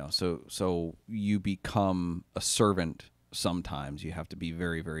 you know, so you become a servant sometimes. You have to be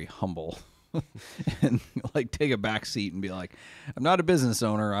very, very humble. And like take a back seat and be like, I'm not a business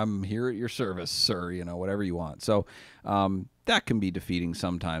owner. I'm here at your service, sir. You know, whatever you want. So that can be defeating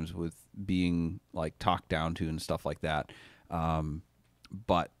sometimes with being like talked down to and stuff like that.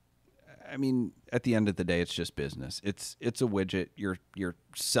 But I mean, at the end of the day, it's just business. It's a widget. You're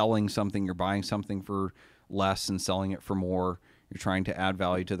selling something. You're buying something for less and selling it for more. You're trying to add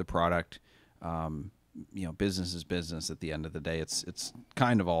value to the product. You know, business is business. At the end of the day, it's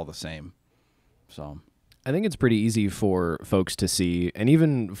kind of all the same. So I think it's pretty easy for folks to see, and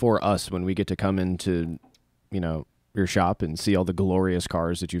even for us when we get to come into, you know, your shop and see all the glorious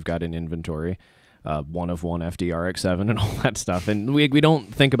cars that you've got in inventory, one of one FDRX7 and all that stuff. And we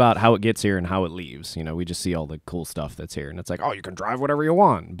don't think about how it gets here and how it leaves. You know, we just see all the cool stuff that's here, and it's like, oh, you can drive whatever you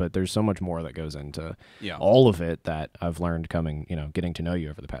want. But there's so much more that goes into all of it that I've learned getting to know you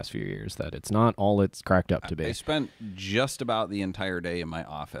over the past few years, that it's not all it's cracked up to be. I spent just about the entire day in my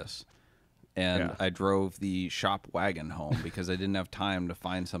office. And I drove the shop wagon home because I didn't have time to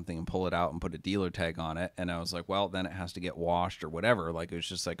find something and pull it out and put a dealer tag on it. And I was like, well, then it has to get washed or whatever. Like, it was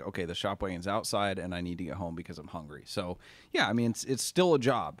just like, okay, the shop wagon's outside and I need to get home because I'm hungry. So, yeah, I mean, it's still a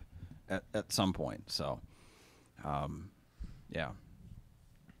job at some point. So, yeah.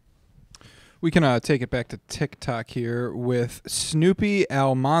 We can take it back to TikTok here with Snoopy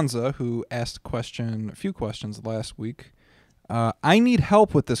Almanza, who asked a few questions last week. I need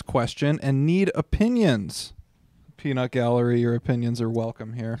help with this question and need opinions. Peanut Gallery, your opinions are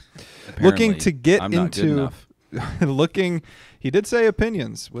welcome here. Apparently, looking to get I'm not good enough. He did say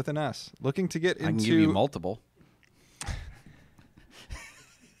opinions with an S. Looking to get into. I can give you multiple.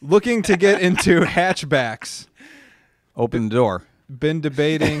 Looking to get into hatchbacks. Open the door. Been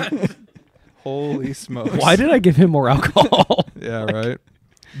debating. Holy smokes. Why did I give him more alcohol? Yeah, right.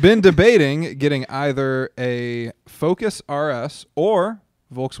 Been debating getting either a Focus RS or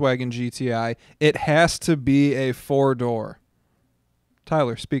Volkswagen GTI. It has to be a 4-door.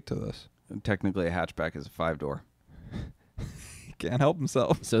 Tyler, speak to this. Technically, a hatchback is a 5-door. He can't help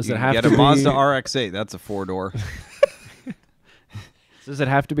himself. So does You it can have get to a be Mazda RX-8. That's a 4-door. Does it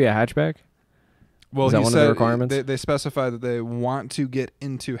have to be a hatchback? Well, Is that he one of said the requirements? they specify that they want to get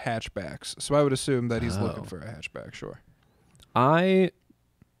into hatchbacks. So I would assume that he's looking Oh. for a hatchback. Sure. I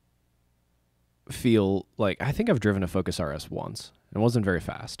feel like I think I've driven a Focus RS once. It wasn't very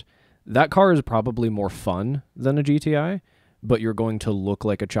fast. That car is probably more fun than a GTI, but you're going to look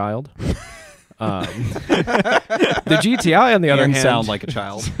like a child. The GTI, on the other And hand, sound like a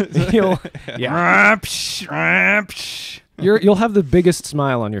child. you'll you'll have the biggest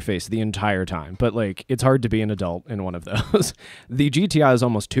smile on your face the entire time, but like it's hard to be an adult in one of those. The GTI is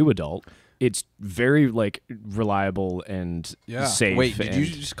almost too adult. It's very like reliable and Yeah. safe. Wait, did you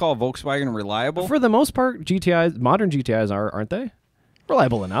and- just call Volkswagen reliable? for the most part, GTIs, modern GTIs aren't they?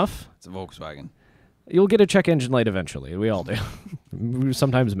 Reliable enough. It's a Volkswagen. You'll get a check engine light eventually. We all do.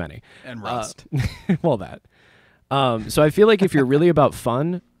 Sometimes many. And rust. Well, that. So I feel like if you're really about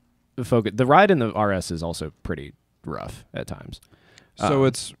fun, the ride in the RS is also pretty rough at times. So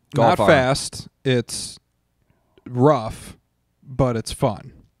it's Golf not R. fast. It's rough, but it's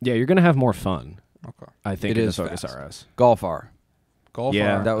fun. Yeah, you're gonna have more fun. Okay. I think It in is the Focus fast. RS. Golf R. Golf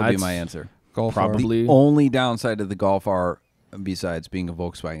Yeah, R. That would be I'd my s- answer. Golf Probably. The only downside of the Golf R, besides being a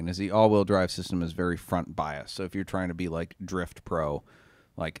Volkswagen, is the all-wheel drive system is very front biased. So if you're trying to be like Drift Pro,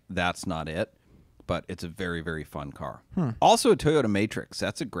 like that's not it. But it's a very, very fun car. Also a Toyota Matrix.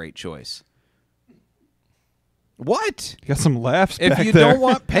 That's a great choice. What? You got some laughs If back you there. don't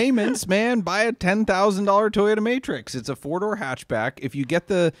want payments, man, buy a $10,000 Toyota Matrix. It's a 4-door hatchback. If you get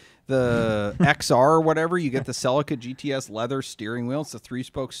the XR or whatever, you get the Celica GTS leather steering wheel. It's a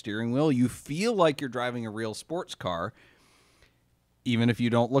 3-spoke steering wheel. You feel like you're driving a real sports car, even if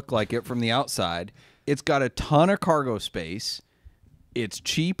you don't look like it from the outside. It's got a ton of cargo space. It's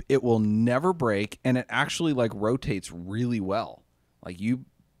cheap. It will never break, and it actually like rotates really well. Like you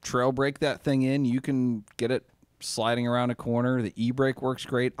trail brake that thing in, you can get it sliding around a corner. The e-brake works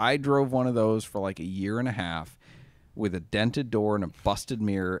great. I drove one of those for like a year and a half with a dented door and a busted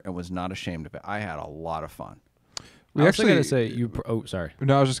mirror and was not ashamed of it. I had a lot of fun. We I also actually gotta say oh, sorry.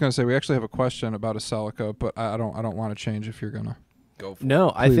 No, I was just gonna say we actually have a question about a Celica, but I don't want to change if you're gonna. Go for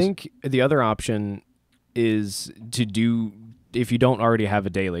No, I Please. think the other option is to do if you don't already have a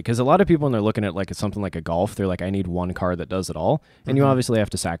daily, because a lot of people when they're looking at like something like a Golf, they're like, I need one car that does it all, and you obviously have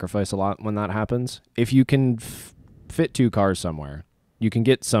to sacrifice a lot when that happens. If you can fit 2 cars somewhere, you can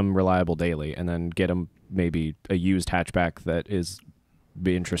get some reliable daily, and then get them maybe a used hatchback that is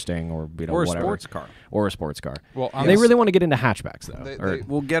be interesting, or or a whatever, sports car. or a sports car. Well, And they really want to get into hatchbacks though. They-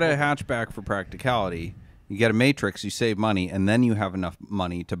 We'll get a hatchback for practicality. You get a Matrix, you save money, and then you have enough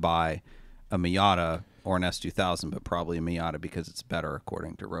money to buy a Miata or an S2000, but probably a Miata because it's better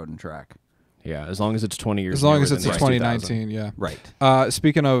according to Road and Track. Yeah, as long as it's 20 years. as long newer as it's than a the 2019, yeah. Right.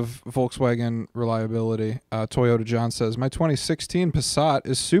 Speaking of Volkswagen reliability, Toyota John says my 2016 Passat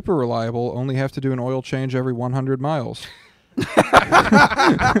is super reliable. Only have to do an oil change every 100 miles.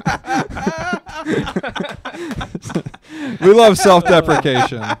 We love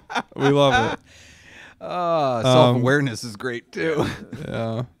self-deprecation. We love it. Self-awareness is great too.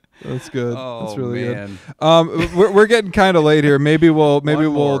 Yeah, that's good. That's Oh, really man. good. We're getting kind of late here. Maybe we'll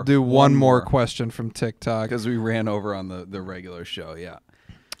more. do One one more more. question from TikTok. Because we ran over on the regular show, yeah.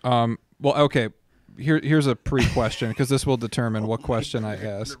 Well, okay. Here's a pre-question because this will determine what question I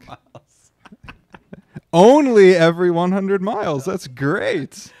ask. Only every 100 miles. That's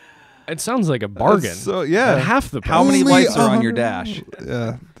great. It sounds like a bargain. So yeah, At half the price. How many Only lights are on your 100 dash?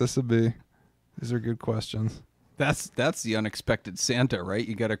 Yeah, this would be. These are good questions. That's the unexpected Santa, right?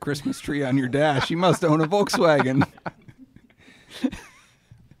 You got a Christmas tree on your dash. You must own a Volkswagen.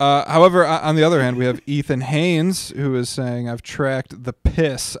 However, on the other hand, we have Ethan Haynes who is saying, I've tracked the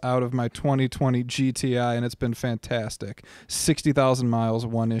piss out of my 2020 GTI and it's been fantastic. 60,000 miles,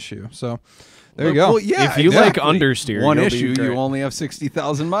 one issue. So there you go. Well, yeah, if you like exactly. understeer, one you'll be issue, great. you only have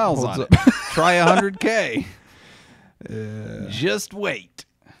 60,000 miles Holds on up. it. Try 100K. Just wait.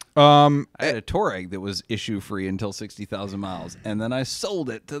 I had a Touareg that was issue free until 60,000 miles, and then I sold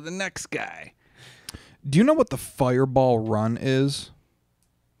it to the next guy. Do you know what the Fireball run is?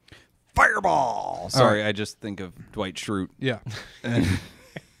 Fireball. Sorry, I just think of Dwight Schrute Yeah. in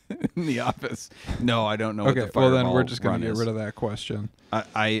The Office. No, I don't know what Okay, the Fireball well then we're just going run to get is. rid of that question.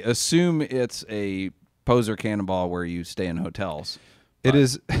 I assume it's a poser cannonball where you stay in hotels. It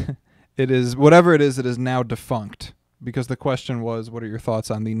is it is whatever it is now defunct because the question was what are your thoughts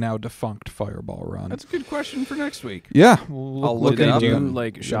on the now defunct Fireball run? That's a good question for next week. Yeah, I'll Would look they it up. do and-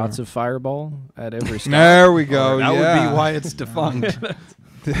 like shots of Fireball at every stop? There we go. That yeah. would be why it's defunct.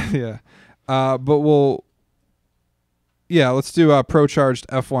 Yeah. But we'll Yeah, let's do Pro-Charged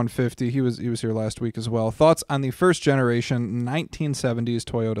F-150. He was here last week as well. Thoughts on the first generation 1970s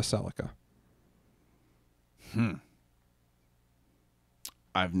Toyota Celica?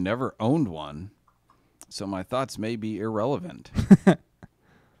 I've never owned one, so my thoughts may be irrelevant.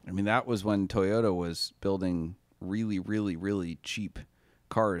 I mean, that was when Toyota was building really, really, really cheap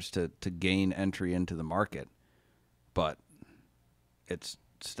cars to gain entry into the market. But it's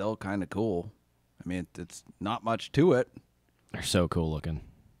still kind of cool. I mean, it's not much to it. They're so cool looking,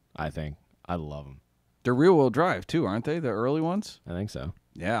 I think. I love them. They're rear-wheel drive, too, aren't they, the early ones? I think so.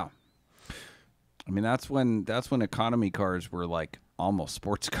 Yeah. I mean, that's when economy cars were like almost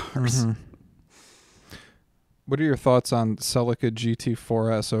sports cars. Mm-hmm. What are your thoughts on Celica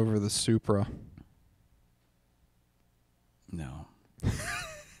GT4S over the Supra? No.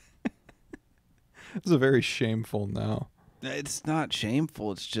 It's a very shameful no. It's not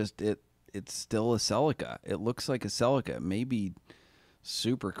shameful. It's just it's still a Celica. It looks like a Celica. Maybe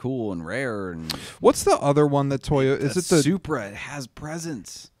super cool and rare. And what's the other one that Toyota is? It the Supra? It has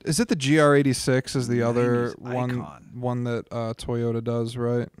presence. Is it the GR86? Is the other 90s icon. one that Toyota does,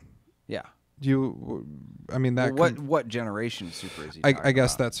 right? Yeah. I mean that. Well, what generation Supra is he? I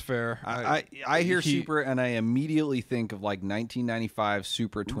guess about? that's fair. I hear Supra and I immediately think of like 1995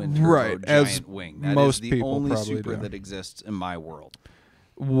 Supra twin turbo right, giant as wing. That most is the people only probably Supra do. that exists in my world.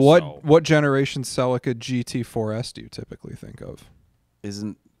 What generation Celica GT4S do you typically think of?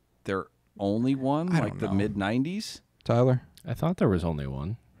 Isn't there only one? I Like don't the know. mid 90s? Tyler? I thought there was only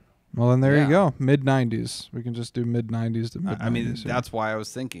one. Well, then there Yeah. you go. Mid 90s. We can just do mid 90s to mid 90s. I mean, that's why I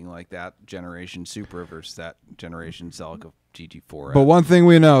was thinking like that generation Supra versus that generation Celica GT4. But one thing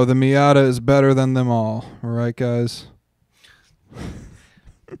we know, the Miata is better than them all. All right, guys?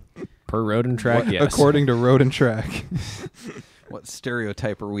 Per Road and Track, yes. According to Road and Track. What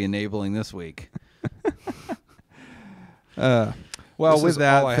stereotype are we enabling this week? Well, Well, with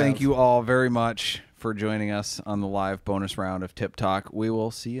that, I thank have. you all very much for joining us on the live bonus round of Tip Talk. We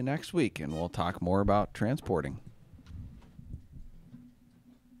will see you next week, and we'll talk more about transporting.